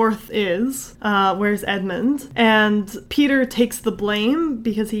the fourth is, where's Edmund? And Peter takes the blame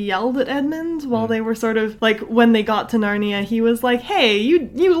because he yelled at Edmund while they were sort of, like, when they got to Narnia, he was like, hey,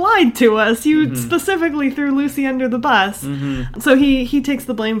 you lied to us. You specifically threw Lucy under the bus. So he takes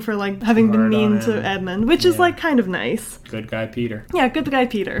the blame for, like, having been Hard on mean to him. Edmund, which is like kind of nice. Good guy Peter. Yeah, good guy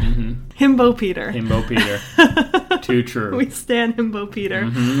Peter. Mm-hmm. Himbo Peter. Himbo Peter. Too true. We stand Himbo Peter.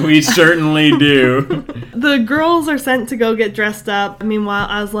 Mhm, we certainly do. The girls are sent to go get dressed up. Meanwhile,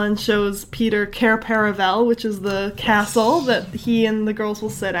 Aslan shows Peter Cair Paravel, which is the castle that he and the girls will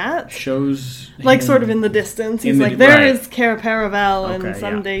sit at. Shows Like, him- sort of in the distance. He's In the- like, there right. is Cair Paravel, and Okay,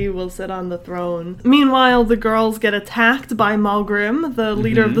 someday you will sit on the throne. Meanwhile, the girls get attacked by Malgrim, the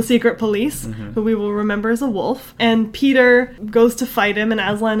leader of the secret police, who we will remember as a wolf. And Peter goes to fight him, and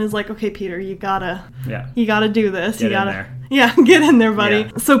Aslan is like, okay, Peter, you gotta do this. Get you in gotta there. Yeah, get in there, buddy. Yeah.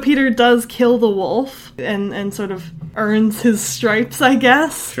 So Peter does kill the wolf and sort of earns his stripes, I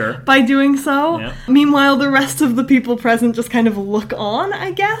guess, Sure. by doing so. Yeah. Meanwhile, the rest of the people present just kind of look on,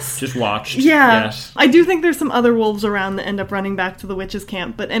 I guess. Just watched. Yeah. Yes. I do think there's some other wolves around that end up running back to the witch's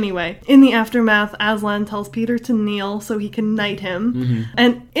camp. But anyway, in the aftermath, Aslan tells Peter to kneel so he can knight him. Mm-hmm.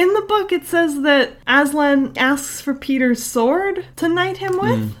 And in the book, it says that Aslan asks for Peter's sword to knight him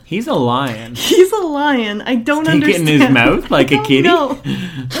with. He's a lion. He's a lion. I don't Take it in understand. his mouth like I a don't kitty? know.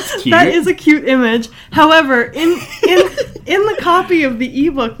 That's cute. That is a cute image. However, in the copy of the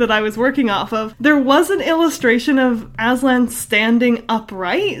ebook that I was working off of, there was an illustration of Aslan standing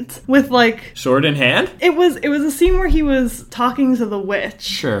upright with like Sword in hand? it was a scene where he was talking to the witch.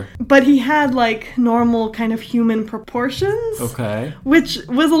 Sure. But he had like normal kind of human proportions, Okay. which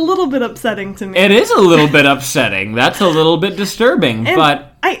was a little bit upsetting to me. It is a little bit upsetting. That's a little bit disturbing, And but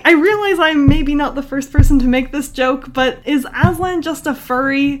I realize I'm maybe not the first person to make this joke, but is Aslan just a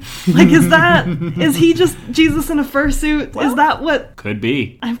furry? Like, is he just Jesus in a fursuit? Is that what? could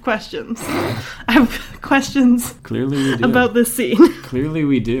be. I have questions. I have questions Clearly we do. about this scene. Clearly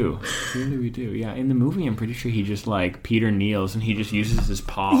we do. Clearly we do. Yeah, in the movie I'm pretty sure he just like Peter kneels and he just uses his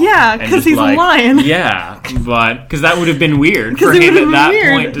paw. Yeah, and 'cause just, he's a like, lion. Yeah, but because that would have been weird 'Cause for it him would at have that been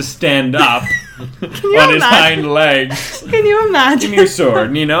weird. point to stand up you on his imagine? hind legs. Can you imagine? Give me your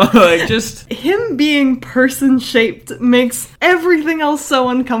sword, you know? Like just Him being person-shaped makes everything else so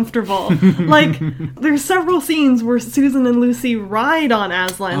uncomfortable. Like, there's several scenes where Susan and Lucy ride on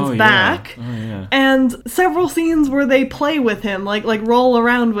Aslan's back. Oh yeah. And several scenes where they play with him, like roll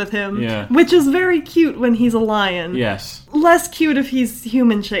around with him, Yeah. which is very cute when he's a lion. Yes. Less cute if he's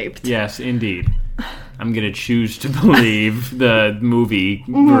human-shaped. Yes, indeed. I'm gonna choose to believe the movie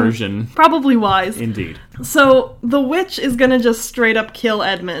version. Probably wise. Indeed. So the witch is gonna just straight up kill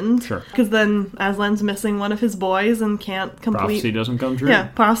Edmund. Sure. Because then Aslan's missing one of his boys and can't complete... Prophecy doesn't come true. Yeah,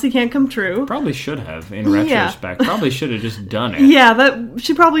 prophecy can't come true. Probably should have, in Yeah. retrospect. Probably should have just done it. Yeah, that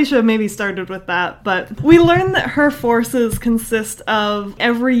she probably should have maybe started with that, but we learn that her forces consist of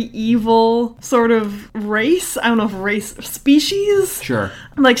every evil sort of race. I don't know if race, species. Sure.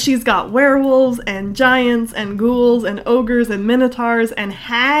 Like she's got werewolves and giants and ghouls and ogres and minotaurs and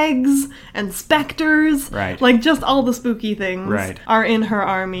hags and specters. Right. Like just all the spooky things Right. are in her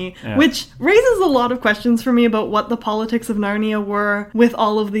army, Yeah. which raises a lot of questions for me about what the politics of Narnia were with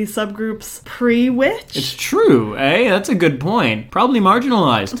all of these subgroups pre-witch. It's true, eh? That's a good point. Probably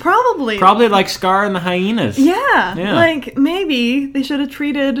marginalized. Probably. Probably like Scar and the hyenas. Yeah, Yeah. like maybe they should have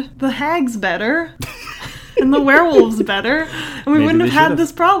treated the hags better and the werewolves better, and we Maybe wouldn't they have had should've.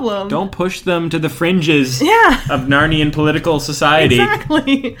 this problem. Don't push them to the fringes Yeah, of Narnian political society,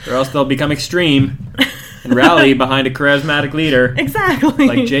 exactly. or else they'll become extreme and rally behind a charismatic leader Exactly.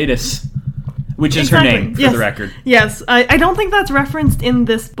 like Jadis. Which is Exactly. her name, for Yes. the record. Yes, I don't think that's referenced in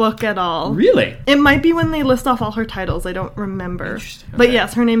this book at all. Really? It might be when they list off all her titles, I don't remember. Interesting. But Okay.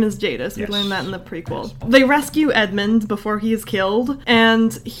 yes, her name is Jadis. We Yes. learned that in the prequel. They rescue Edmund before he is killed,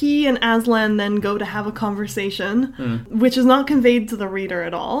 and he and Aslan then go to have a conversation, which is not conveyed to the reader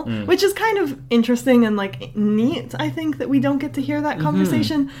at all, which is kind of interesting and like neat, I think, that we don't get to hear that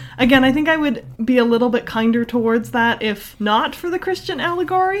conversation. Again, I think I would be a little bit kinder towards that if not for the Christian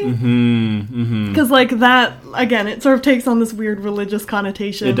allegory. Because, like, that, again, it sort of takes on this weird religious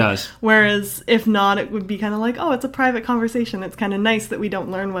connotation. It does. Whereas, if not, it would be kind of like, oh, it's a private conversation. It's kind of nice that we don't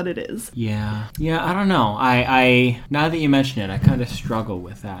learn what it is. Yeah. Yeah, I don't know. I now that you mention it, I kind of struggle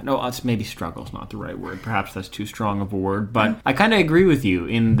with that. No, it's maybe struggle's not the right word. Perhaps that's too strong of a word. But I kind of agree with you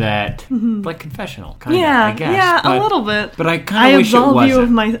in that, like confessional, kind of, Yeah, I guess. yeah, but, a little bit. But I I kind of wish it absolve you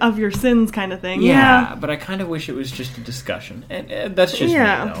wasn't. of your sins kind of thing. Yeah, but I kind of wish it was just a discussion. And that's just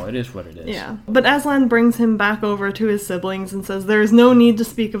Yeah. me, though. It is what it is. Yeah. But Aslan brings him back over to his siblings and says there is no need to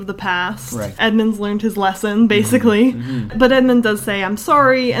speak of the past. Right. Edmund's learned his lesson, basically. But Edmund does say, I'm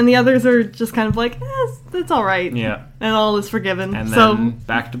sorry, and the others are just kind of like, it's all right. Yeah. And all is forgiven. And so, then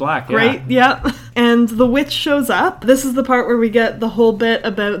back to black. Yeah. great, yeah. And the witch shows up. This is the part where we get the whole bit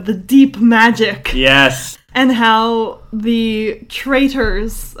about the deep magic Yes. and how the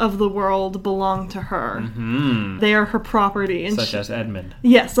traitors of the world belong to her. Mm-hmm. They are her property. And Such as Edmund.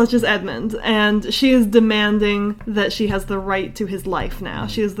 Yes, such as Edmund. And she is demanding that she has the right to his life now.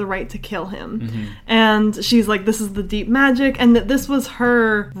 She has the right to kill him. And she's like, this is the deep magic, and that this was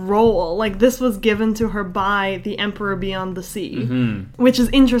her role. Like, this was given to her by the Emperor Beyond the Sea. Which is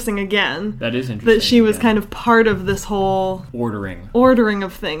interesting again. That is interesting. That she was kind of part of this whole ordering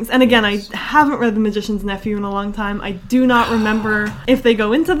of things. And again, I haven't read The Magician's Nephew in a long time. I do not remember if they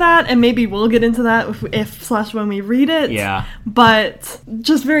go into that, and maybe we'll get into that if/when we read it. Yeah. But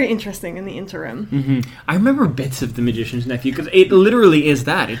just very interesting in the interim. I remember bits of The Magician's Nephew, because it literally is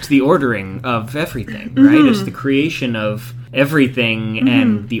that. It's the ordering of everything, right? It's the creation of everything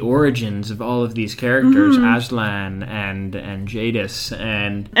and the origins of all of these characters, Aslan and Jadis,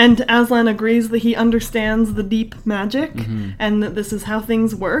 and Aslan agrees that he understands the deep magic and that this is how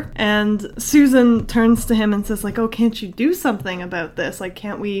things work. And Susan turns to him and says, like, oh, can't you do something about this? Like,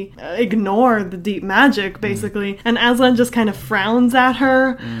 can't we ignore the deep magic, basically? And Aslan just kind of frowns at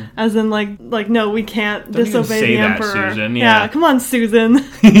her, as in, like, no, we can't disobey the Emperor. That, Susan. Yeah, come on, Susan.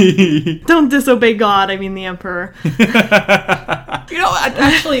 Don't disobey God, I mean the Emperor. You know,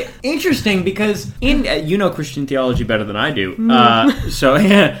 actually, interesting, because you know Christian theology better than I do. So,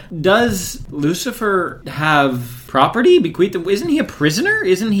 does Lucifer have property bequeathed? Isn't he a prisoner?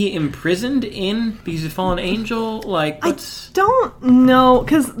 Isn't he imprisoned because he's a fallen angel? Like, what's... I don't know,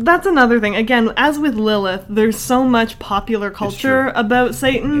 because that's another thing. Again, as with Lilith, there's so much popular culture about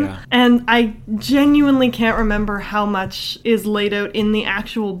Satan, and I genuinely can't remember how much is laid out in the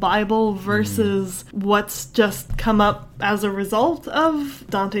actual Bible versus what's just come up as a result of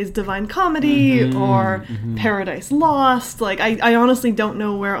Dante's Divine Comedy or Paradise Lost. Like, I honestly don't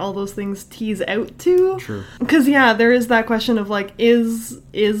know where all those things tease out to. True. Because, there is that question of, like, is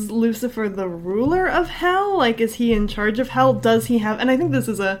Lucifer the ruler of hell? Like, is he in charge of hell? Does he have... And I think this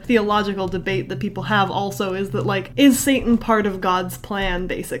is a theological debate that people have also, is that, like, is Satan part of God's plan,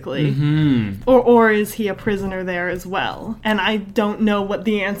 basically? Or is he a prisoner there as well? And I don't know what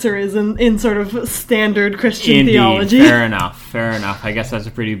the answer is in sort of standard Christian theology. Fair enough. I guess that's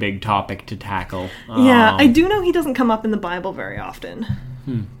a pretty big topic to tackle. Yeah, I do know he doesn't come up in the Bible very often.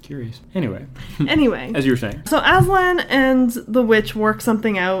 Curious. Anyway. As you were saying. So Aslan and the witch work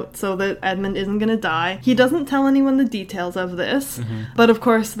something out so that Edmund isn't going to die. He doesn't tell anyone the details of this. But of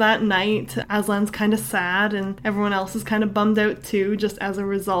course, that night, Aslan's kind of sad and everyone else is kind of bummed out too, just as a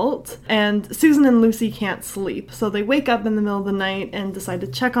result. And Susan and Lucy can't sleep. So they wake up in the middle of the night and decide to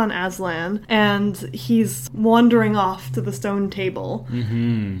check on Aslan. And he's wandering off to the stone table.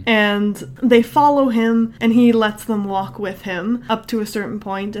 And they follow him and he lets them walk with him up to a certain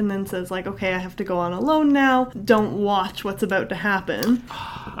point and then says, like, okay, I have to go on alone now. Don't watch what's about to happen.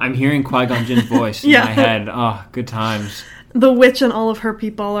 I'm hearing Qui-Gon Jinn's voice in my head. Oh, good times. The witch and all of her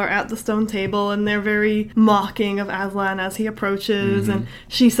people are at the stone table, and they're very mocking of Aslan as he approaches, and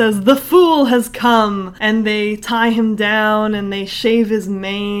she says, the fool has come, and they tie him down, and they shave his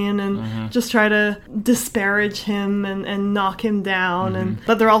mane, and just try to disparage him and knock him down,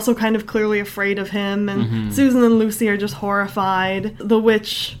 but they're also kind of clearly afraid of him, and Susan and Lucy are just horrified. The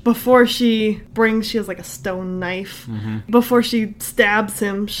witch, before she has like a stone knife, before she stabs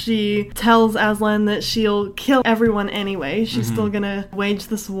him, she tells Aslan that she'll kill everyone anyway. She's still gonna wage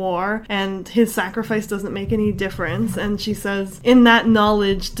this war, and his sacrifice doesn't make any difference. And she says, in that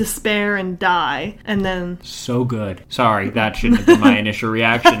knowledge, despair and die. And then... So good. Sorry, that shouldn't have been my initial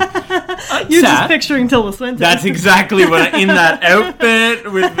reaction. You're just picturing Tilda Swinton. That's exactly what in that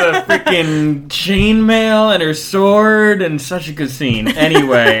outfit with the freaking chainmail and her sword, and such a good scene.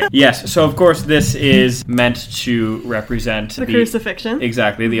 Anyway, yes, so of course this is meant to represent the crucifixion.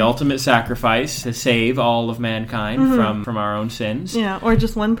 Exactly, the ultimate sacrifice to save all of mankind from our own sins. Yeah, or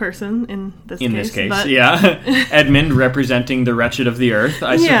just one person in this case. In this case, Edmund representing the wretched of the earth,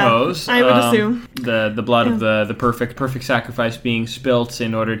 I suppose. I would assume. The blood of the perfect sacrifice being spilt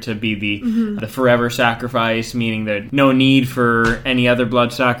in order to be the forever sacrifice, meaning that no need for any other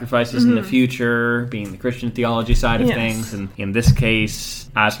blood sacrifices in the future, being the Christian theology side of things. And in this case,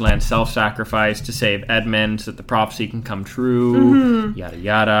 Aslan self-sacrifice to save Edmund so that the prophecy can come true, yada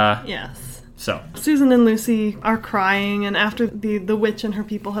yada. Yes. So Susan and Lucy are crying, and after the witch and her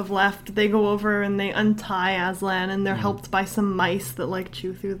people have left, they go over and they untie Aslan, and they're helped by some mice that like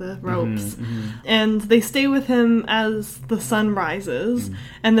chew through the ropes. And they stay with him as the sun rises,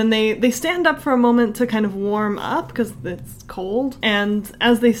 and then they stand up for a moment to kind of warm up because it's cold, and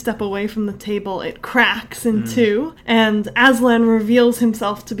as they step away from the table, it cracks in two, and Aslan reveals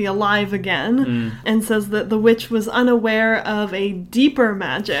himself to be alive again, and says that the witch was unaware of a deeper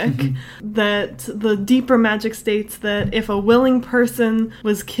magic that that the deeper magic states that if a willing person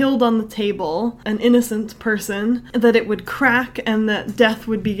was killed on the table, an innocent person, that it would crack and that death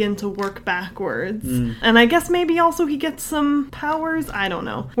would begin to work backwards. And I guess maybe also he gets some powers. I don't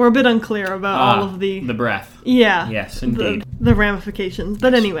know. We're a bit unclear about all of the breath. Yeah. Yes, indeed. The ramifications.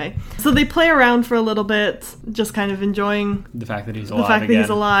 But anyway, so they play around for a little bit, just kind of enjoying the fact that he's alive. That he's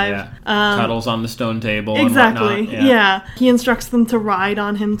alive. Yeah. Cuddles on the stone table. Exactly. And whatnot. Yeah. He instructs them to ride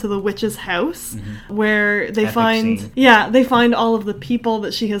on him to the witch's house, where they Epic find scene. they find all of the people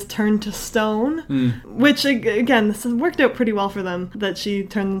that she has turned to stone. Which again, this has worked out pretty well for them that she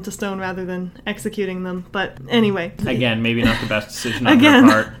turned them to stone rather than executing them. But anyway, again, maybe not the best decision on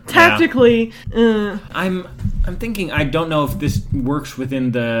her part. Tactically, I'm thinking, I don't know if this works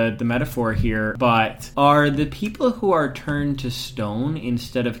within the metaphor here, but are the people who are turned to stone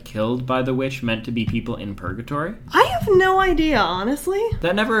instead of killed by the witch meant to be people in purgatory? I have no idea, honestly.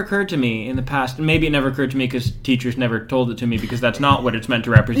 That never occurred to me in the past. And maybe it never occurred to me because teachers never told it to me, because that's not what it's meant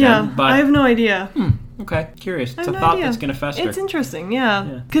to represent. Yeah, but I have no idea. Okay, curious. It's a no thought idea. that's going to fester. It's interesting,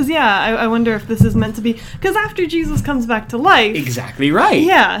 yeah. Because, I wonder if this is meant to be... Because after Jesus comes back to life... Exactly right.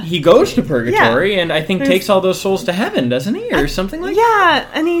 Yeah. He goes to purgatory and I think takes all those souls to heaven, doesn't he? Or something like that?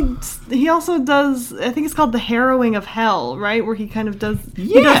 Yeah, and he also does... I think it's called the harrowing of hell, right? Where he kind of does... Yes.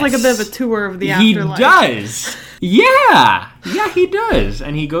 He does like a bit of a tour of the afterlife. He does! Yeah! Yeah, he does.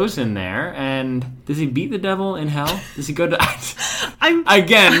 And he goes in there, and does he beat the devil in hell? Does he go to...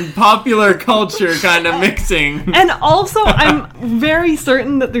 Again, popular culture kind of mixing. And also, I'm very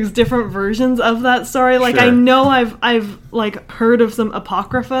certain that there's different versions of that story. Like, Sure. I know I've like heard of some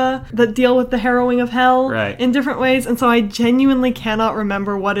apocrypha that deal with the harrowing of hell in different ways, and so I genuinely cannot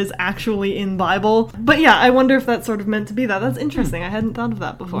remember what is actually in Bible. But yeah, I wonder if that's sort of meant to be that. That's interesting. I hadn't thought of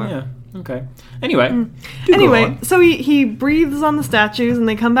that before. Yeah. Okay. Anyway. do go on. So he breathes on the statues and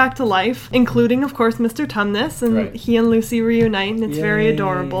they come back to life, including, of course, Mr. Tumnus, and he and Lucy reunite, and it's very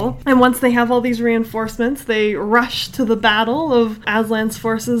adorable. And once they have all these reinforcements, they rush to the battle of Aslan's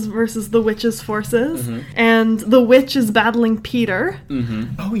forces versus the witch's forces, and the witch is battling Peter.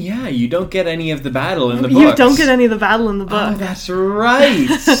 Oh, yeah, you don't get any of the battle in the books. You don't get any of the battle in the book. Oh, that's right.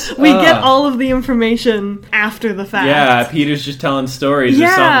 We get all of the information after the fact. Yeah, Peter's just telling stories or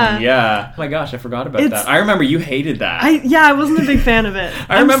something. Yeah. Oh my gosh, I forgot about that. I remember you hated that. I wasn't a big fan of it.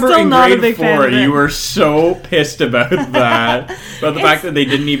 I remember still in not grade a big 4 fan of it. you were so pissed about that. About the fact that they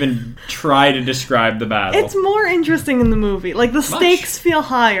didn't even try to describe the battle. It's more interesting in the movie. Like, the stakes feel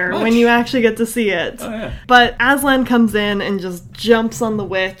higher when you actually get to see it. Oh, yeah. But Aslan comes in and just jumps on the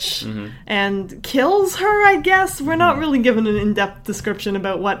witch and kills her, I guess. We're not really given an in-depth description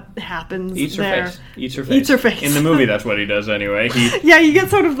about what happens Eats her there. face. Eats her face. Eats her face. In the movie, that's what he does anyway. Yeah, you get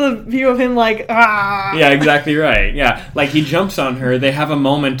sort of the view of him like, ah. Yeah, exactly right. Yeah, like he jumps on her. They have a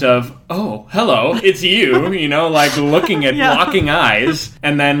moment of, oh, hello, it's you, like looking at locking eyes,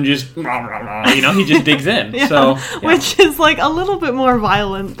 and then just, he just digs in. So, Which is like a little bit more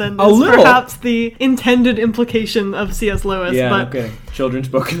violent than perhaps the intended implication of C.S. Lewis. Yeah, but okay. Children's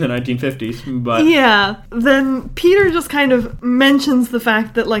book in the 1950s, but... Yeah, then Peter just kind of mentions the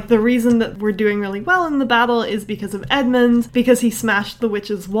fact that, like, the reason that we're doing really well in the battle is because of Edmund, because he smashed the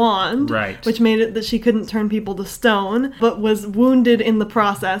witch's wand, right, which made it that she couldn't turn people to stone, but was wounded in the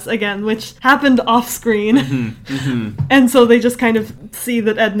process, again, which happened off-screen. And so they just kind of see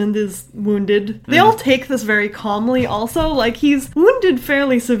that Edmund is wounded. They all take this very calmly also, like, he's wounded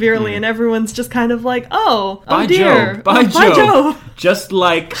fairly severely, and everyone's just kind of like, oh dear. Joe. By Joe. Just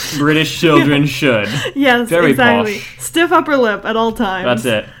like British children should. Yes, very exactly. posh. Stiff upper lip at all times. That's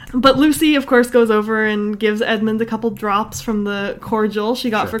it. But Lucy, of course, goes over and gives Edmund a couple drops from the cordial she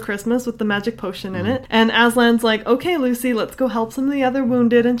got for Christmas with the magic potion in it. And Aslan's like, okay, Lucy, let's go help some of the other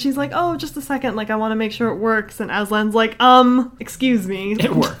wounded. And she's like, oh, just a second, like, I want to make sure it works. And Aslan's like, excuse me.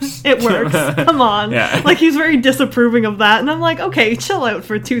 It works. It works. Come on. Yeah. Like, he's very disapproving of that. And I'm like, okay, chill out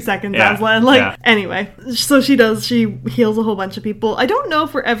for 2 seconds, Aslan. Like, anyway. So she heals a whole bunch of people. I don't know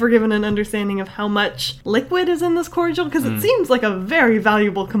if we're ever given an understanding of how much liquid is in this cordial, because it seems like a very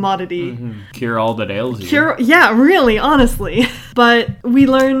valuable commodity. Cure all that ails you. Yeah, really, honestly. But we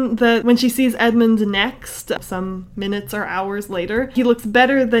learn that when she sees Edmund next, some minutes or hours later, he looks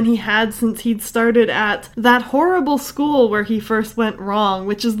better than he had since he'd started at that horrible school where he first went wrong,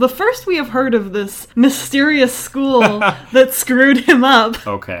 which is the first we have heard of this mysterious school that screwed him up.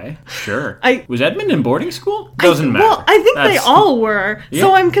 Okay, sure. Was Edmund in boarding school? Doesn't matter. Well, I think they all were. Yeah.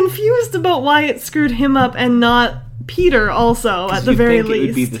 So I'm confused about why it screwed him up and not Peter also, at the You'd very think least. it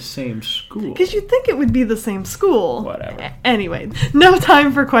would be the same school. Because you'd think it would be the same school. Whatever. Anyway, no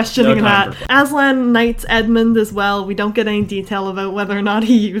time for questioning No time that. for- Aslan knights Edmund as well. We don't get any detail about whether or not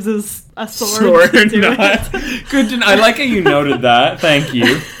he uses a sword to or do not. it. Good to know. I like how you noted that. Thank you.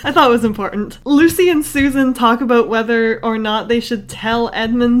 I thought it was important. Lucy and Susan talk about whether or not they should tell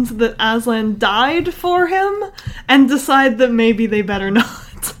Edmund that Aslan died for him, and decide that maybe they better not.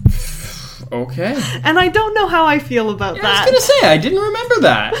 Okay. And I don't know how I feel about I that. was gonna say, I didn't remember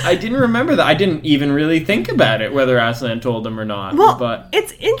that. I didn't even really think about it, whether Aslan told him or not. Well, but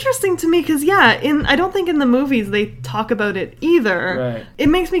it's interesting to me because, I don't think in the movies they talk about it either. Right. It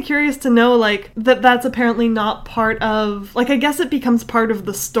makes me curious to know, that's apparently not part of, I guess it becomes part of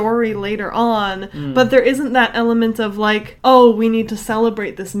the story later on, but there isn't that element of, we need to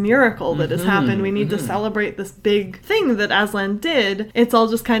celebrate this miracle that has happened. We need to celebrate this big thing that Aslan did. It's all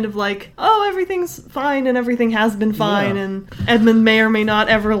just kind of everything's fine and everything has been fine, Yeah. and Edmund may or may not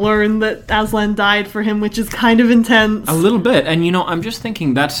ever learn that Aslan died for him, which is kind of intense. a little bit. And, I'm just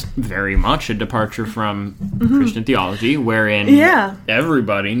thinking that's very much a departure from Christian theology, wherein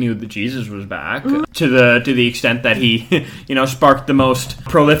everybody knew that Jesus was back, to the extent that he, sparked the most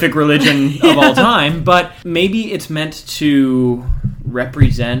prolific religion of all time. But maybe it's meant to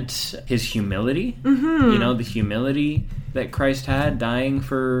represent his humility, the humility that Christ had, dying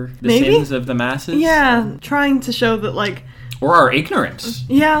for the Maybe? sins of the masses. Yeah, trying to show that, Or our ignorance.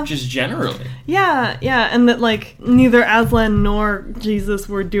 yeah, Just generally. yeah, and that, neither Aslan nor Jesus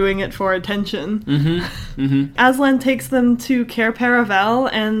were doing it for attention. Aslan takes them to Cair Paravel,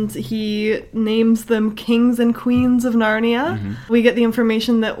 and he names them kings and queens of Narnia. We get the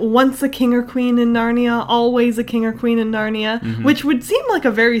information that once a king or queen in Narnia, always a king or queen in Narnia, which would seem like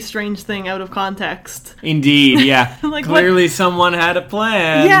a very strange thing out of context. Indeed, yeah. What- Clearly someone had a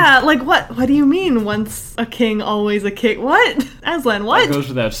plan. Yeah, what do you mean once a king, always a king? What? Aslan, what? That goes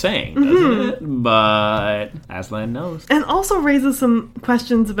without saying, doesn't it? But Aslan knows. And also raises some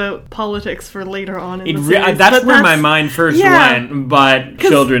questions about politics for later on in the series. That's but where my mind first went, but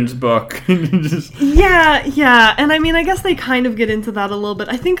children's book. Just- Yeah, and I guess they kind of get into that a little bit.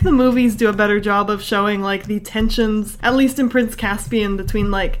 I think the movies do a better job of showing, the tensions, at least in Prince Caspian,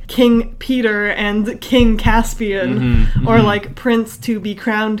 between, King Peter and King Caspian, or, Prince to be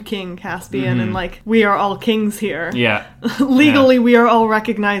crowned King Caspian, and, we are all kings here. yeah. Legally, we are all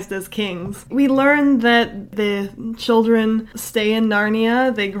recognized as kings. We learn that the children stay in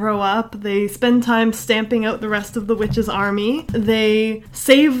Narnia, they grow up, they spend time stamping out the rest of the witches' army, they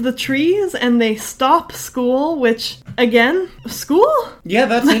save the trees, and they stop school, which, again, school? Yeah,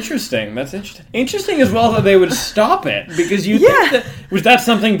 that's interesting. That's interesting. Interesting as well that they would stop it, because you Yeah. think was that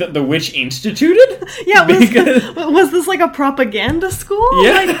something that the witch instituted? Yeah, Because- was this a propaganda school?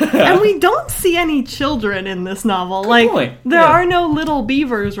 Yeah. And we don't see any children in this novel. point. There Yeah. are no little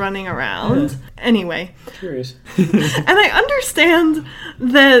beavers running around. Anyway. Curious. And I understand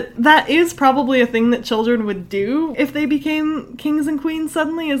that is probably a thing that children would do if they became kings and queens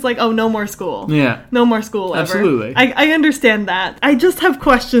suddenly, is no more school. Yeah. No more school ever. Absolutely. I understand that. I just have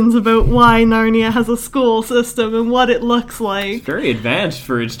questions about why Narnia has a school system and what it looks like. Very advanced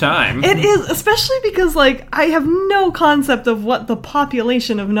for its time. It is, especially because, I have no concept of what the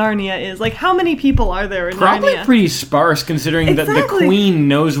population of Narnia is. How many people are there in Probably Narnia? pretty sparse, considering that the Exactly. queen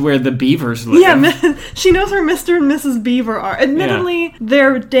knows where the beavers live. Yeah, she knows where Mr. and Mrs. Beaver are. Admittedly,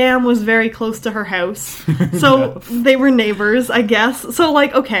 their dam was very close to her house. So they were neighbors, I guess. So,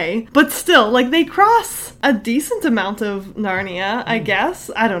 okay. But still, they cross a decent amount of Narnia, I guess.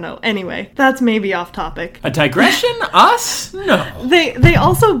 I don't know. Anyway, that's maybe off topic. A digression? Us? No. They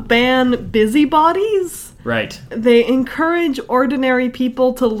also ban busybodies. Right. They encourage ordinary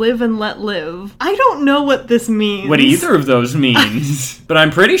people to live and let live. I don't know what this means. What either of those means. But I'm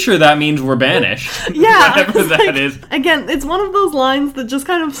pretty sure that means we're banished. Yeah. Whatever that is. Again, it's one of those lines that just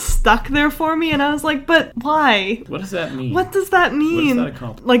kind of stuck there for me, and I was like, but why? What does that mean? What does that mean? What does that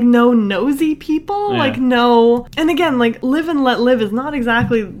accomplish? No nosy people? Yeah. No... And again, live and let live is not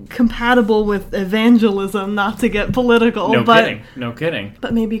exactly compatible with evangelism, not to get political. No kidding.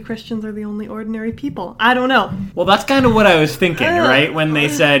 But maybe Christians are the only ordinary people. I don't know. Well, that's kind of what I was thinking, right? When they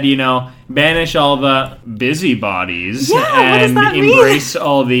said, banish all the busybodies Yeah, what does and that mean? embrace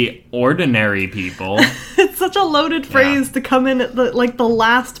all the ordinary people. It's such a loaded phrase to come in at the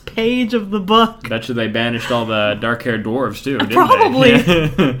last page of the book. Bet you they banished all the dark-haired dwarves, too, didn't Probably.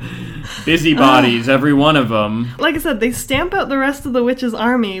 they? Busybodies, every one of them. Like I said, they stamp out the rest of the witches'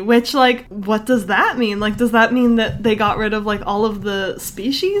 army, which, like, what does that mean? Like, does that mean that they got rid of, like, all of the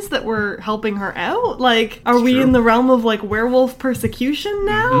species that were helping her out? Like, are we in the realm of, like, werewolf persecution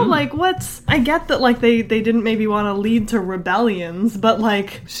now? Like, what's... I get that, like, they didn't maybe want to lead to rebellions, but,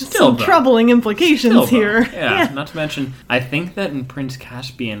 like, some troubling implications here. Yeah, not to mention, I think that in Prince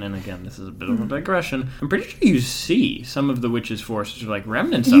Caspian, and again, this is a bit of a digression, I'm pretty sure you see some of the witches' forces, like,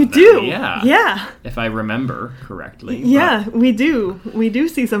 remnants of them. You do? Yeah. If I remember correctly. Yeah, we do. We do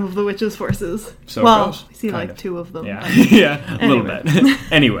see some of the witches' forces. So we see, like, 2 of them. Yeah, yeah, a little bit.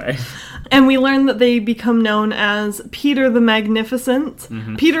 Anyway. And we learn that they become known as Peter the Magnificent.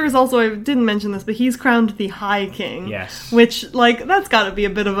 Peter is also, I didn't mention this, but he's crowned the High King. Yes. Which, like, that's gotta be a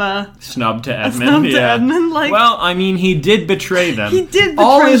bit of a... snub to Edmund. Like, well, I mean, he did betray them. He did betray them.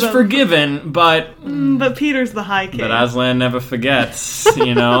 All is forgiven, but... but Peter's the High King. But Aslan never forgets,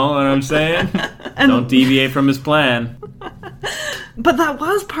 you know what I'm saying? Don't deviate from his plan. But that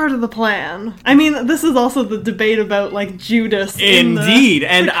was part of the plan. I mean, this is also the debate about, like, Judas. Indeed,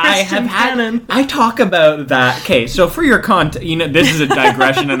 and I have had... I talk about that... Okay, so for your content... You know, this is a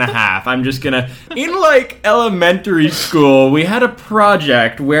digression and a half. I'm just gonna... In, like, elementary school, we had a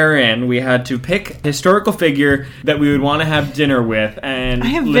project wherein we had to pick a historical figure that we would want to have dinner with, and... I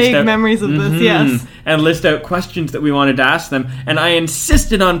have vague memories of this, yes. And list out questions that we wanted to ask them, and I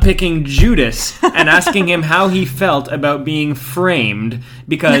insisted on picking Judas and asking him how he felt about being framed,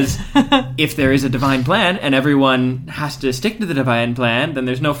 because if there is a divine plan and everyone has to stick to the divine plan, then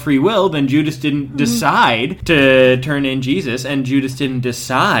there's no free will. Then Judas didn't decide to turn in Jesus, and Judas didn't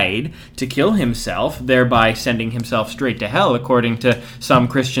decide to kill himself, thereby sending himself straight to hell, according to some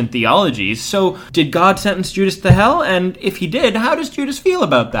Christian theologies. So did God sentence Judas to hell? And if he did, how does Judas feel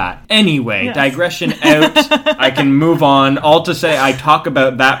about that? Anyway, digression out. I can move on. All to say, I talk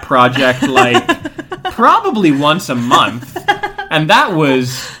about that project like probably once a month. And that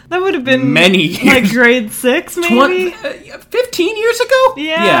was... That would have been many years. Like grade 6, maybe? 15 years ago?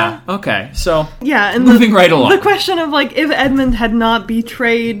 Yeah. Okay, so... Yeah, and moving right along. The question of, like, if Edmund had not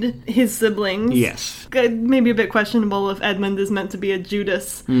betrayed his siblings... Yes. Maybe a bit questionable if Edmund is meant to be a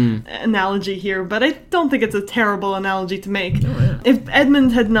Judas analogy here, but I don't think it's a terrible analogy to make. Oh, yeah. If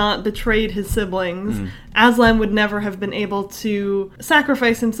Edmund had not betrayed his siblings, Aslan would never have been able to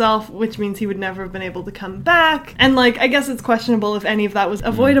sacrifice himself, which means he would never have been able to come back. And, like, I guess it's questionable if any of that was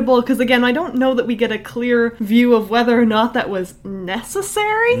avoidable, because, again, I don't know that we get a clear view of whether or not that was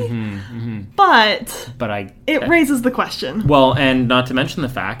necessary, but it raises the question. Well, and not to mention the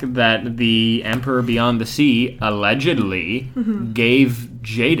fact that the Emperor Beyond the Sea allegedly gave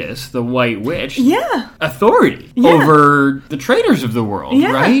Jadis, the White Witch, authority over the traitors of the world,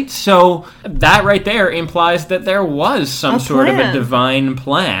 right? So that right there implies that there was some sort of a divine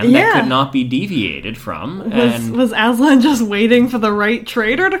plan that could not be deviated from. Was Aslan just waiting for the right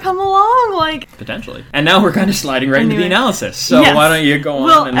traitor to come along? Like, potentially. And now we're kind of sliding right into the analysis. So why don't you go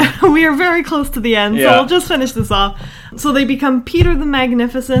on? Well, we are very close to the end, so I'll just finish this off. So they become Peter the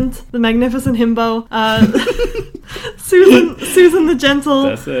Magnificent Himbo, Susan the Gentle,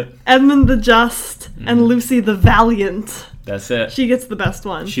 that's it. Edmund the Just, and Lucy the Valiant. That's it. She gets the best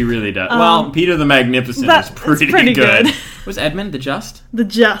one. She really does. Well, Peter the Magnificent is pretty good. Was Edmund the Just? The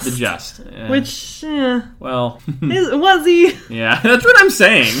Just. The Just. Which, well... was he? Yeah, that's what I'm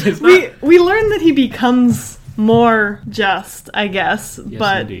saying. We learn that he becomes more just, I guess. Yes,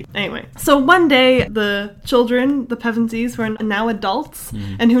 but indeed. Anyway. So one day, the children, the Pevensies, who are now adults,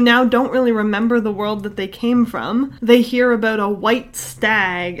 and who now don't really remember the world that they came from, they hear about a white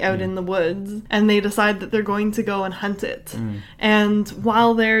stag out in the woods, and they decide that they're going to go and hunt it. And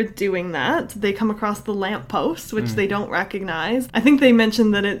while they're doing that, they come across the lamppost, which they don't recognize. I think they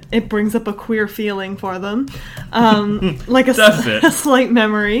mentioned that it brings up a queer feeling for them. Like a slight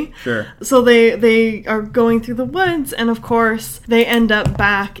memory. Sure. So they are going through the woods, and of course they end up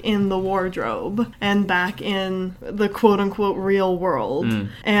back in the wardrobe and back in the quote-unquote real world.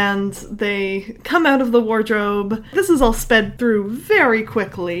 And they come out of the wardrobe. This is all sped through very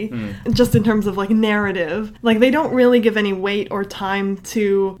quickly, just in terms of like narrative. Like, they don't really give any weight or time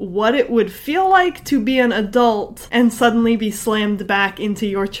to what it would feel like to be an adult and suddenly be slammed back into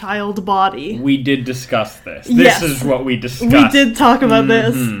your child body. We did discuss this. This is what we discussed. We did talk about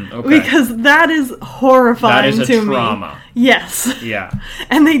this. Okay. Because that is horrifying. That is a to trauma. me. Yes. Yeah.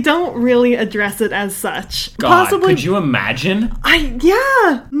 And they don't really address it as such. God, Possibly. could you imagine?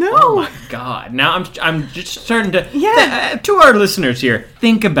 No. Oh my God. Now I'm just starting to... Yeah. To our listeners here,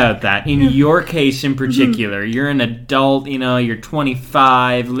 think about that. In your case in particular, you're an adult, you're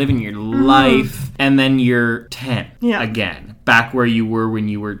 25, living your life, and then you're 10 again. Back where you were when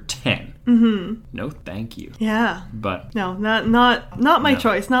you were 10. No, thank you. Yeah. But no, not my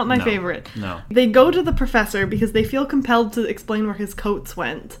choice, not my favorite. No. They go to the professor because they feel compelled to explain where his coats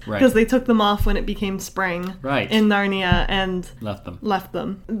went. Right. Because they took them off when it became spring in Narnia and left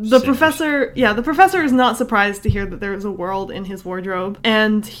them. The professor is not surprised to hear that there is a world in his wardrobe.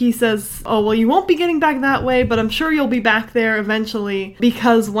 And he says, oh, well, you won't be getting back that way, but I'm sure you'll be back there eventually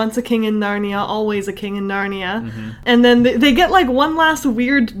because once a king in Narnia, always a king in Narnia. And then they get like one last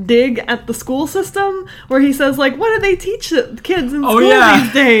weird dig at the school system where he says like, what do they teach kids in school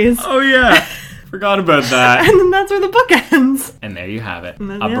these days? Oh yeah. Forgot about that. And then that's where the book ends. And there you have it.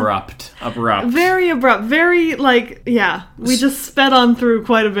 Then, abrupt. Very abrupt. Very we just sped on through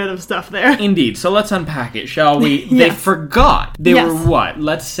quite a bit of stuff there. Indeed. So let's unpack it, shall we? They forgot. They were what?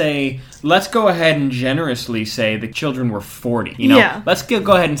 Let's go ahead and generously say the children were 40. Let's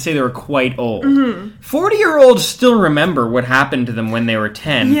go ahead and say they were quite old. 40-year-olds still remember what happened to them when they were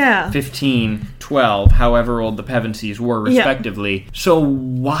 10, 15, 12, however old the Pevensies were, respectively. So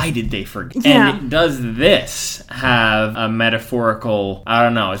why did they forget? And does this have a metaphorical, I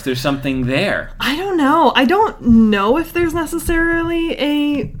don't know, is there something there? I don't know. I don't know if there's necessarily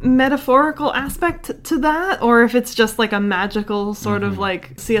a metaphorical aspect to that, or if it's just like a magical sort of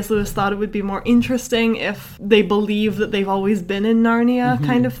like C.S. Lewis thought it would be more interesting if they believe that they've always been in Narnia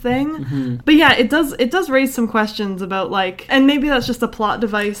kind of thing. But yeah, it does raise some questions about like, and maybe that's just a plot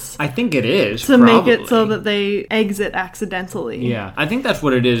device. I think it is to make it so that they exit accidentally. Yeah, I think that's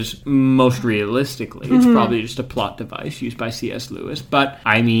what it is most realistically. It's probably just a plot device used by C.S. Lewis. But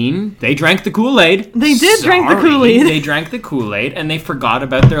I mean, they drank the Kool-Aid. They did drink the Kool-Aid. They drank the Kool-Aid and they forgot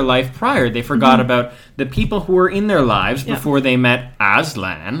about their life prior. They forgot about the people who were in their lives before they met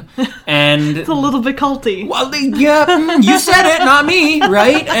Aslan. And it's a little bit culty. Well, you said it, not me,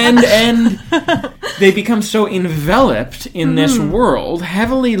 right? And they become so enveloped in this world,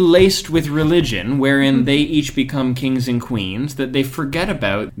 heavily laced with religion, wherein they each become kings and queens, that they forget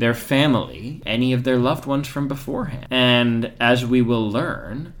about their family, any of their loved ones from beforehand. And as we will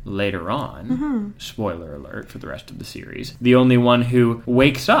learn later on, spoiler alert for the rest of the series, the only one who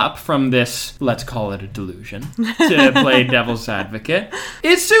wakes up from this, let's call it a delusion, to play devil's advocate,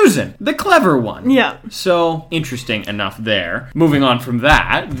 is Susan, the clever one. Yeah. So, interesting enough there. Moving on from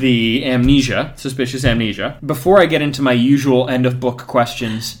that, the amnesia, suspicious amnesia. Before I get into my usual end-of-book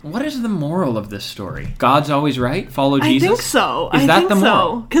questions, what is the moral of this story? God's always right? Follow Jesus? I think so. Is that the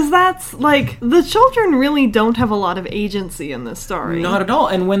moral? Because that's, like, the children really don't have a lot of agency in this story. Not at all.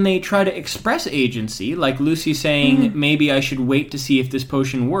 And when they try to express agency, like Lucy saying, maybe I should wait to see if this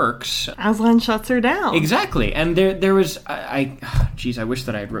potion works. Aslan shuts her down. Exactly. And there was, I wish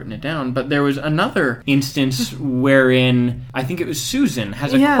that I had written it down, but there was another instance wherein I think it was Susan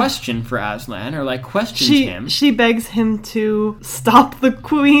has a question for Aslan, or like questions him. She begs him to stop the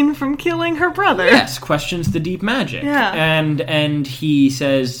queen from killing her brother. Yes, questions the deep magic. Yeah. And he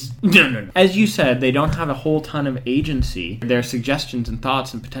says, no. As you said, they don't have a whole ton of agency. Their suggestions and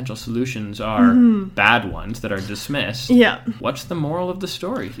thoughts and potential solutions are bad ones that are dismissed. Yeah. What's the moral of the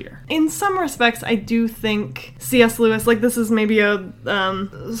story here? In some respects, I do think C.S. Lewis, like this is maybe a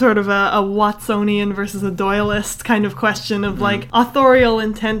sort of a Watsonian versus a Doyleist kind of question of like authorial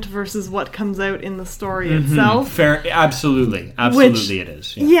intent versus what comes out in the story itself. Fair, absolutely it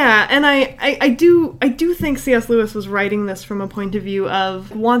is. Yeah, and I do think C.S. Lewis was writing this from a point of view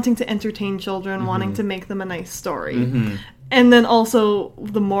of wanting to entertain children, wanting to make them a nice story. And then also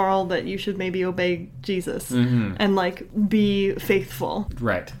the moral that you should maybe obey Jesus and, like, be faithful.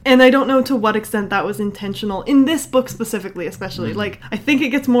 Right. And I don't know to what extent that was intentional. In this book specifically, especially. Like, I think it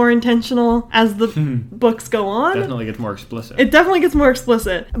gets more intentional as the books go on. Definitely gets more explicit. It definitely gets more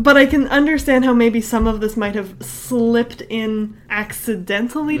explicit. But I can understand how maybe some of this might have slipped in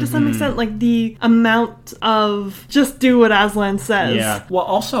accidentally to some extent. Like, the amount of just do what Aslan says. Yeah. Well,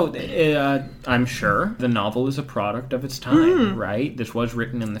 also, I'm sure the novel is a product of its time, right? This was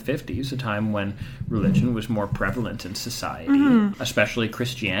written in the 50s, a time when religion was more prevalent in society, especially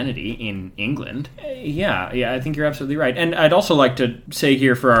Christianity in England. Yeah, I think you're absolutely right. And I'd also like to say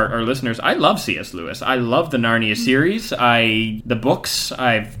here for our listeners, I love C.S. Lewis. I love the Narnia series. The books,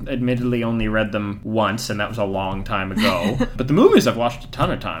 I've admittedly only read them once, and that was a long time ago. But the movies I've watched a ton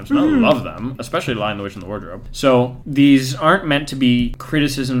of times, and I love them, especially Lion, the Witch, and the Wardrobe. So these aren't meant to be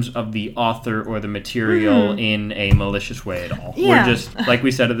criticisms of the author author or the material in a malicious way at all. Yeah. We're just, like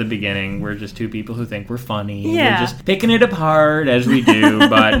we said at the beginning, we're just two people who think we're funny. Yeah. We're just picking it apart as we do,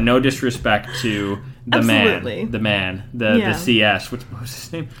 but no disrespect to the Absolutely. the CS. What was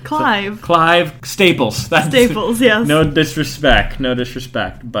his name? Clive. Clive Staples. That's, Staples, yes. No disrespect.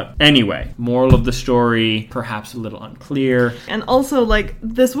 But anyway, moral of the story, perhaps a little unclear. And also, like,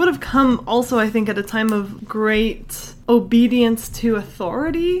 this would have come also, I think, at a time of great obedience to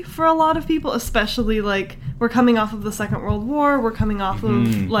authority for a lot of people, especially, like, we're coming off of the Second World War, we're coming off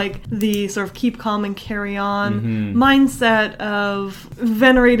of, like, the sort of keep calm and carry on mindset of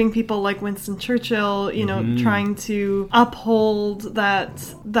venerating people like Winston Churchill, you know, trying to uphold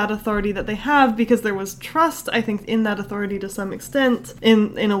that authority that they have, because there was trust, I think, in that authority to some extent,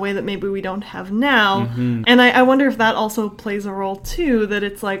 in a way that maybe we don't have now. And I wonder if that also plays a role, too, that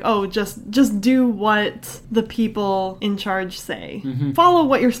it's like, oh, just do what the people in charge say. Follow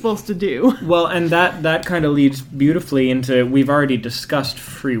what you're supposed to do. Well, and that kind of leads beautifully into, we've already discussed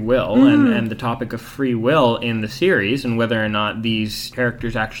free will and the topic of free will in the series, and whether or not these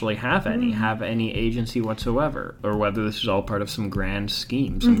characters actually have any agency whatsoever, or whether this is all part of some grand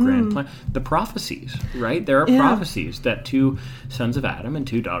scheme, some grand plan. The prophecies, right? There are prophecies that 2 sons of Adam and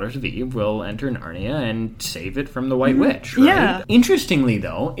 2 daughters of Eve will enter Narnia and save it from the White Witch, right? Yeah. Interestingly,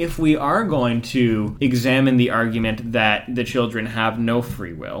 though, if we are going to examine the argument that the children have no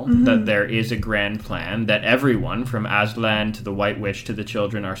free will, that there is a grand plan that everyone, from Aslan to the White Witch to the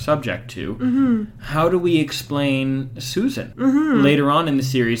children, are subject to, how do we explain Susan? Later on in the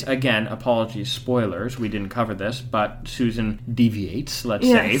series, again, apologies, spoilers, we didn't cover this, but Susan deviates, let's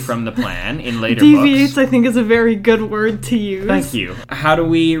say, from the plan in later Deviates, books. I think, is a very good word to use. Thank you. How do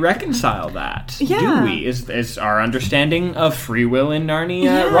we reconcile that? Yeah. Do we? Is our understanding of free will in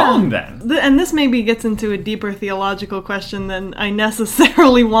Narnia wrong then? And this maybe gets into a deeper theological question than I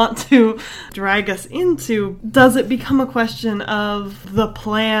necessarily want to drag us into. Does it become a question of the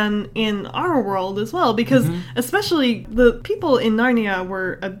plan in our world as well? Because especially the people in Narnia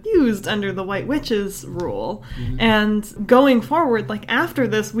were abused under the White Witch's rule. And going forward, like after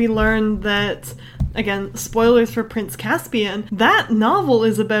this, we learned that, again, spoilers for Prince Caspian, that novel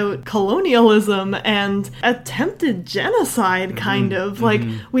is about colonialism and attempted genocide, kind of. Like,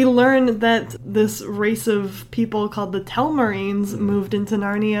 we learn that this race of people called the Telmarines moved into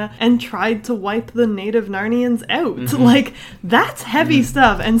Narnia and tried to wipe the native Narnians out. Like, that's heavy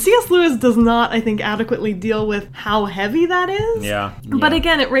stuff. And C.S. Lewis does not, I think, adequately deal with how heavy that is. Yeah. But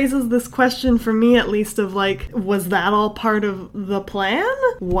again, it raises this question for me, at least, of like, was that all part of the plan?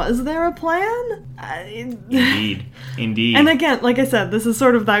 Was there a plan? Indeed. And again, like I said, this is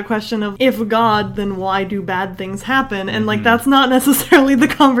sort of that question of, if God, then why do bad things happen? And like, that's not necessarily the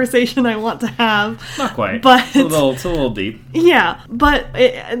conversation I want to have. Not quite. But it's a little deep. Yeah, but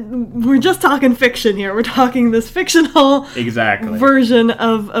we're just talking fiction here. We're talking this fictional version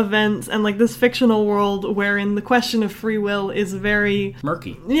of events, and like this fictional world wherein the question of free will is very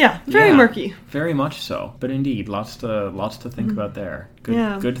murky. Yeah, very murky. Very much so. But indeed, lots to think about there.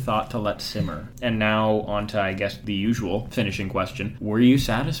 Good thought to let simmer. And now on to, I guess, the usual finishing question. Were you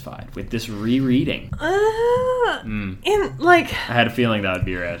satisfied with this rereading? I had a feeling that would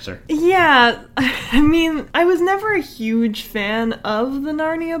be your answer. Yeah. I mean, I was never a huge fan of the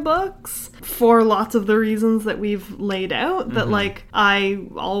Narnia books for lots of the reasons that we've laid out. That, like, I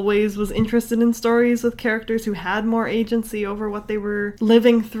always was interested in stories with characters who had more agency over what they were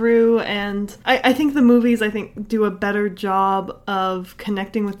living through. And I think the movies, do a better job of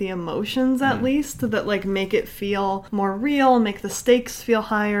connecting with the emotions, at least, that like make it feel more real, make the stakes feel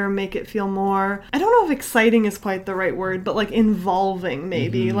higher, make it feel more, I don't know if exciting is quite the right word, but like involving,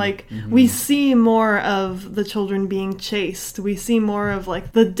 maybe. We see more of the children being chased, we see more of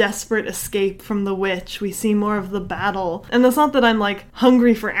like the desperate escape from the witch, we see more of the battle. And that's not that I'm like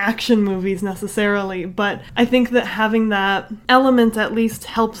hungry for action movies necessarily, but I think that having that element at least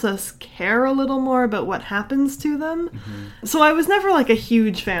helps us care a little more about what happens to them. So I was never like a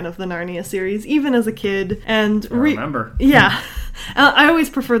huge fan of the Narnia series, even as a kid. And I remember. Yeah. I always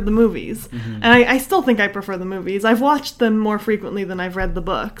preferred the movies. And I still think I prefer the movies. I've watched them more frequently than I've read the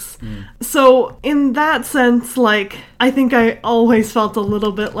books. So in that sense, like, I think I always felt a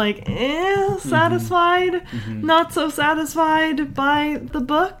little bit like, satisfied, not so satisfied by the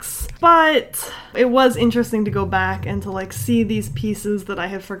books. But it was interesting to go back and to like see these pieces that I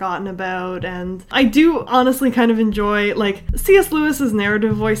had forgotten about. And I do honestly kind of enjoy, like, C.S. Lewis's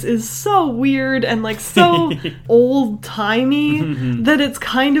narrative voice is so weird and like so old-timey that it's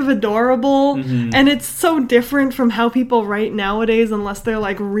kind of adorable. And it's so different from how people write nowadays unless they're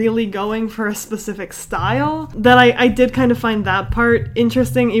like really going for a specific style, that I did kind of find that part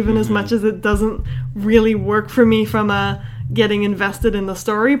interesting, even as much as it doesn't really work for me from a getting invested in the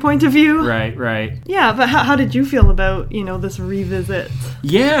story point of view. Right. Yeah, but how did you feel about, this revisit?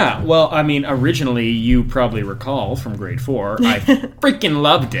 Yeah, well, I mean, originally, you probably recall from grade 4, I freaking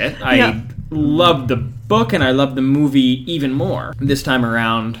loved it. I loved the book and I loved the movie even more this time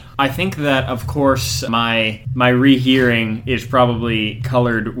around. I think that, of course, my rehearing is probably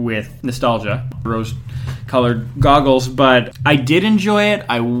colored with nostalgia, rose-colored goggles, but I did enjoy it.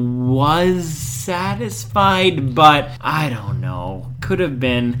 I was satisfied, but I don't know. Could have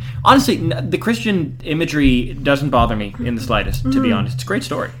been. Honestly, the Christian imagery doesn't bother me in the slightest, to be honest. It's a great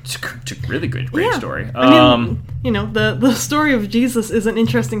story. It's a really great story. I mean, the story of Jesus is an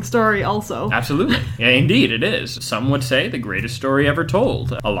interesting story also. Absolutely. Yeah, indeed, it is. Some would say the greatest story ever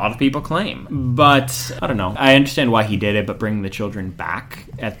told. A lot of people claim. But, I don't know. I understand why he did it, but bringing the children back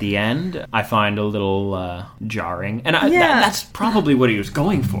at the end, I find a little jarring. And that's probably what he was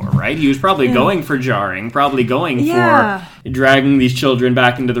going for, right? He was probably going for jarring, probably going for dragging these children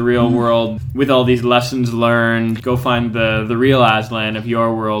back into the real world with all these lessons learned. Go find the real Aslan of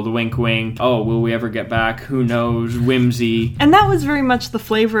your world. Wink, wink. Oh, will we ever get back? Who knows? Whimsy. And that was very much the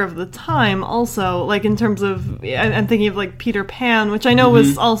flavor of the time also, like in terms of, I'm thinking of like Peter Pan, which I know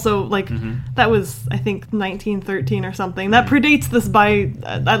was also like, that was, I think, 1913 or something. That predates this by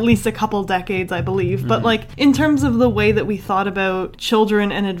at least a couple decades, I believe. But like in terms of the way that we thought about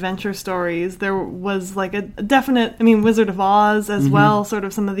children and adventure stories, there was like a definite, Wizard of Oz as well, sort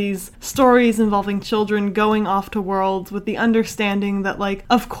of some of these stories involving children going off to worlds with the understanding that, like,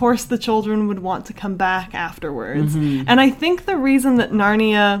 of course the children would want to come back afterwards. And I think the reason that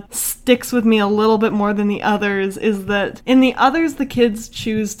Narnia sticks with me a little bit more than the others is that in the others the kids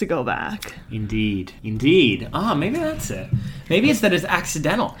choose to go back. Indeed. Maybe that's it. Maybe it's that it's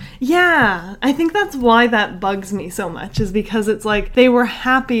accidental. Yeah, I think that's why that bugs me so much, is because it's like they were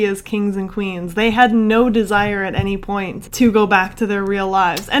happy as kings and queens. They had no desire at any point to go back to their real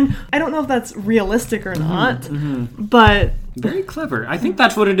lives. And I don't know if that's realistic or not, but... Very clever. I think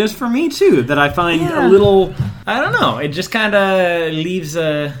that's what it is for me, too, that I find a little... I don't know. It just kind of leaves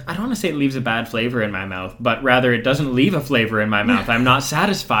I don't want to say it leaves a bad flavor in my mouth, but rather it doesn't leave a flavor in my mouth. I'm not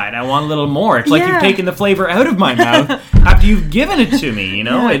satisfied. I want a little more. It's like you've taken the flavor out of my mouth after you've given it to me,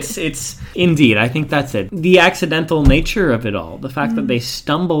 It's... Indeed, I think that's it. The accidental nature of it all. The fact that they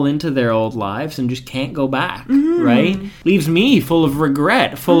stumble into their old lives and just can't go back, right? Leaves me full of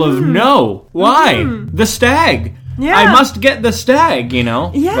regret, full of no. Why? The stag. Yeah. I must get the stag, Yeah,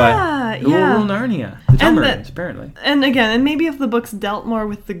 but who will Narnia? The Dumbartons, apparently. And again, and maybe if the books dealt more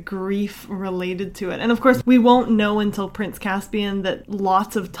with the grief related to it. And of course, we won't know until Prince Caspian that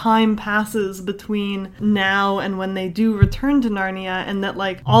lots of time passes between now and when they do return to Narnia, and that,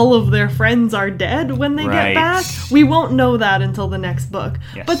 like, all of their friends are dead when they get back. We won't know that until the next book.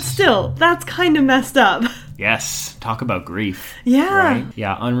 Yes. But still, that's kind of messed up. Yes, talk about grief. Yeah. Right?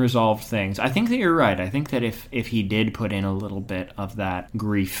 Yeah, unresolved things. I think that you're right. I think that if he did put in a little bit of that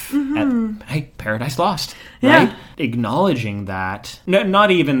grief at Paradise Lost, right? Acknowledging that, not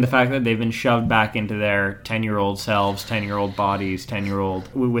even the fact that they've been shoved back into their 10-year-old selves, 10-year-old bodies,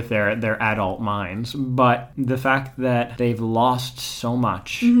 10-year-old with their adult minds, but the fact that they've lost so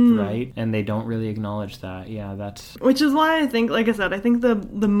much, right? And they don't really acknowledge that. Yeah, that's... Which is why I think, like I said, I think the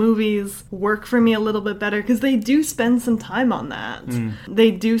movies work for me a little bit better, because they do spend some time on that.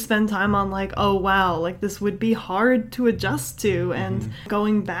 They do spend time on, like, oh wow, like this would be hard to adjust to, and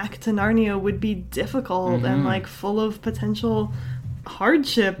going back to Narnia would be difficult and like full of potential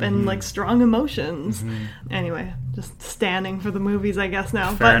hardship and like strong emotions. Anyway, just standing for the movies, I guess,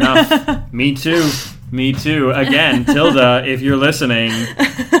 now. Fair enough. Me too. Again, Tilda, if you're listening,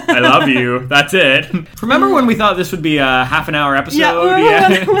 I love you. That's it. Remember when we thought this would be a half-an-hour episode?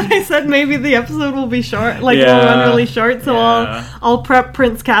 Yeah, when I said maybe the episode will be short, like we'll run really short, so I'll prep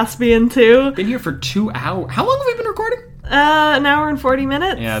Prince Caspian too. Been here for 2 hours. How long have we been recording? An hour and 40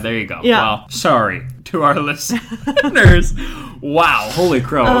 minutes. Yeah, there you go. Yeah. Well, sorry to our listeners. Wow, holy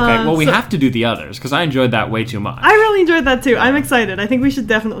crow. Okay, well, we have to do the others, because I enjoyed that way too much. I really enjoyed that too. I'm excited. I think we should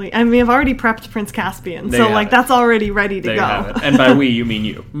definitely... I've already prepped Prince Caspian, so, like, that's already ready to go. And by we, you mean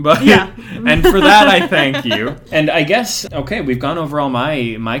you. But, yeah. And for that, I thank you. And I guess, okay, we've gone over all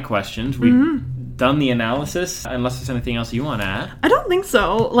my questions. We done the analysis, unless there's anything else you want to add. I don't think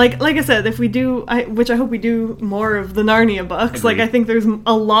so. Like I said, if we do, which I hope we do more of the Narnia books, Agreed. I think there's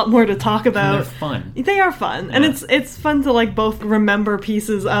a lot more to talk about. They're fun. They are fun. And it's fun to both remember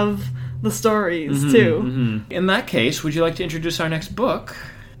pieces of the stories too. Mm-hmm. In that case, would you like to introduce our next book?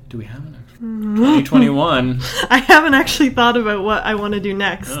 Do we have an 2021. I haven't actually thought about what I want to do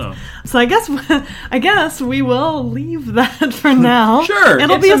next. Oh. So I guess we will leave that for now. Sure,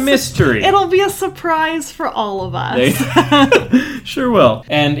 it's a mystery. It'll be a surprise for all of us. Sure will.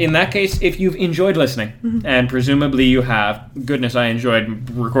 And in that case, if you've enjoyed listening, and presumably you have, goodness, I enjoyed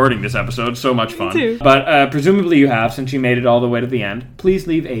recording this episode, so much fun. Me too. But presumably you have, since you made it all the way to the end, please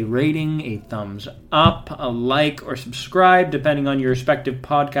leave a rating, a thumbs up, a like, or subscribe, depending on your respective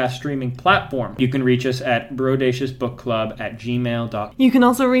podcast streaming platform. You can reach us at brodaciousbookclub@gmail.com. You can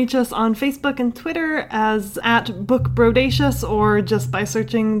also reach us on Facebook and Twitter as @BookBrodacious, or just by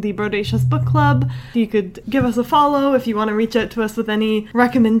searching the Brodacious Book Club. You could give us a follow if you want to reach out to us with any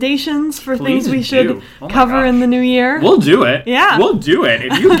recommendations for Please things we should do. Oh my cover gosh. in the new year. We'll do it. Yeah. We'll do it.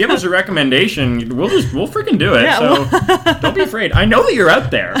 If you give us a recommendation, we'll freaking do it. Yeah, So don't be afraid. I know that you're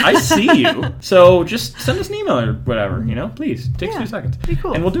out there. I see you. So just send us an email or whatever, please. Takes 2 seconds. Be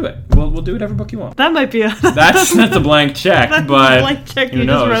cool. And we'll do it. We'll do whatever book you want. That might be a... That's a blank check, That's but a blank check who you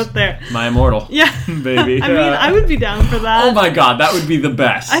knows? just wrote there. My immortal. Yeah. Baby. I mean, I would be down for that. Oh my god, that would be the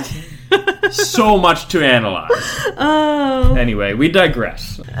best. So much to analyze. Oh. Anyway, we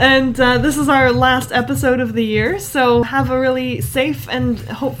digress. And this is our last episode of the year, so have a really safe and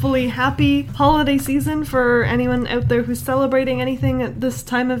hopefully happy holiday season for anyone out there who's celebrating anything at this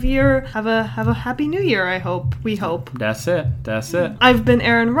time of year. Have a happy new year, I hope. We hope. That's it. I've been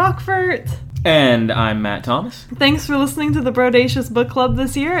Erin Rockfort. And I'm Matt Thomas. Thanks for listening to the Brodacious Book Club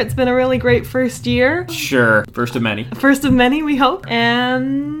this year. It's been a really great first year. Sure. First of many. First of many, we hope.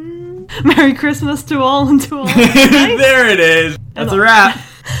 And Merry Christmas to all and to all. There it is. That's a wrap.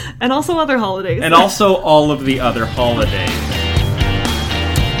 And also other holidays. And also all of the other holidays.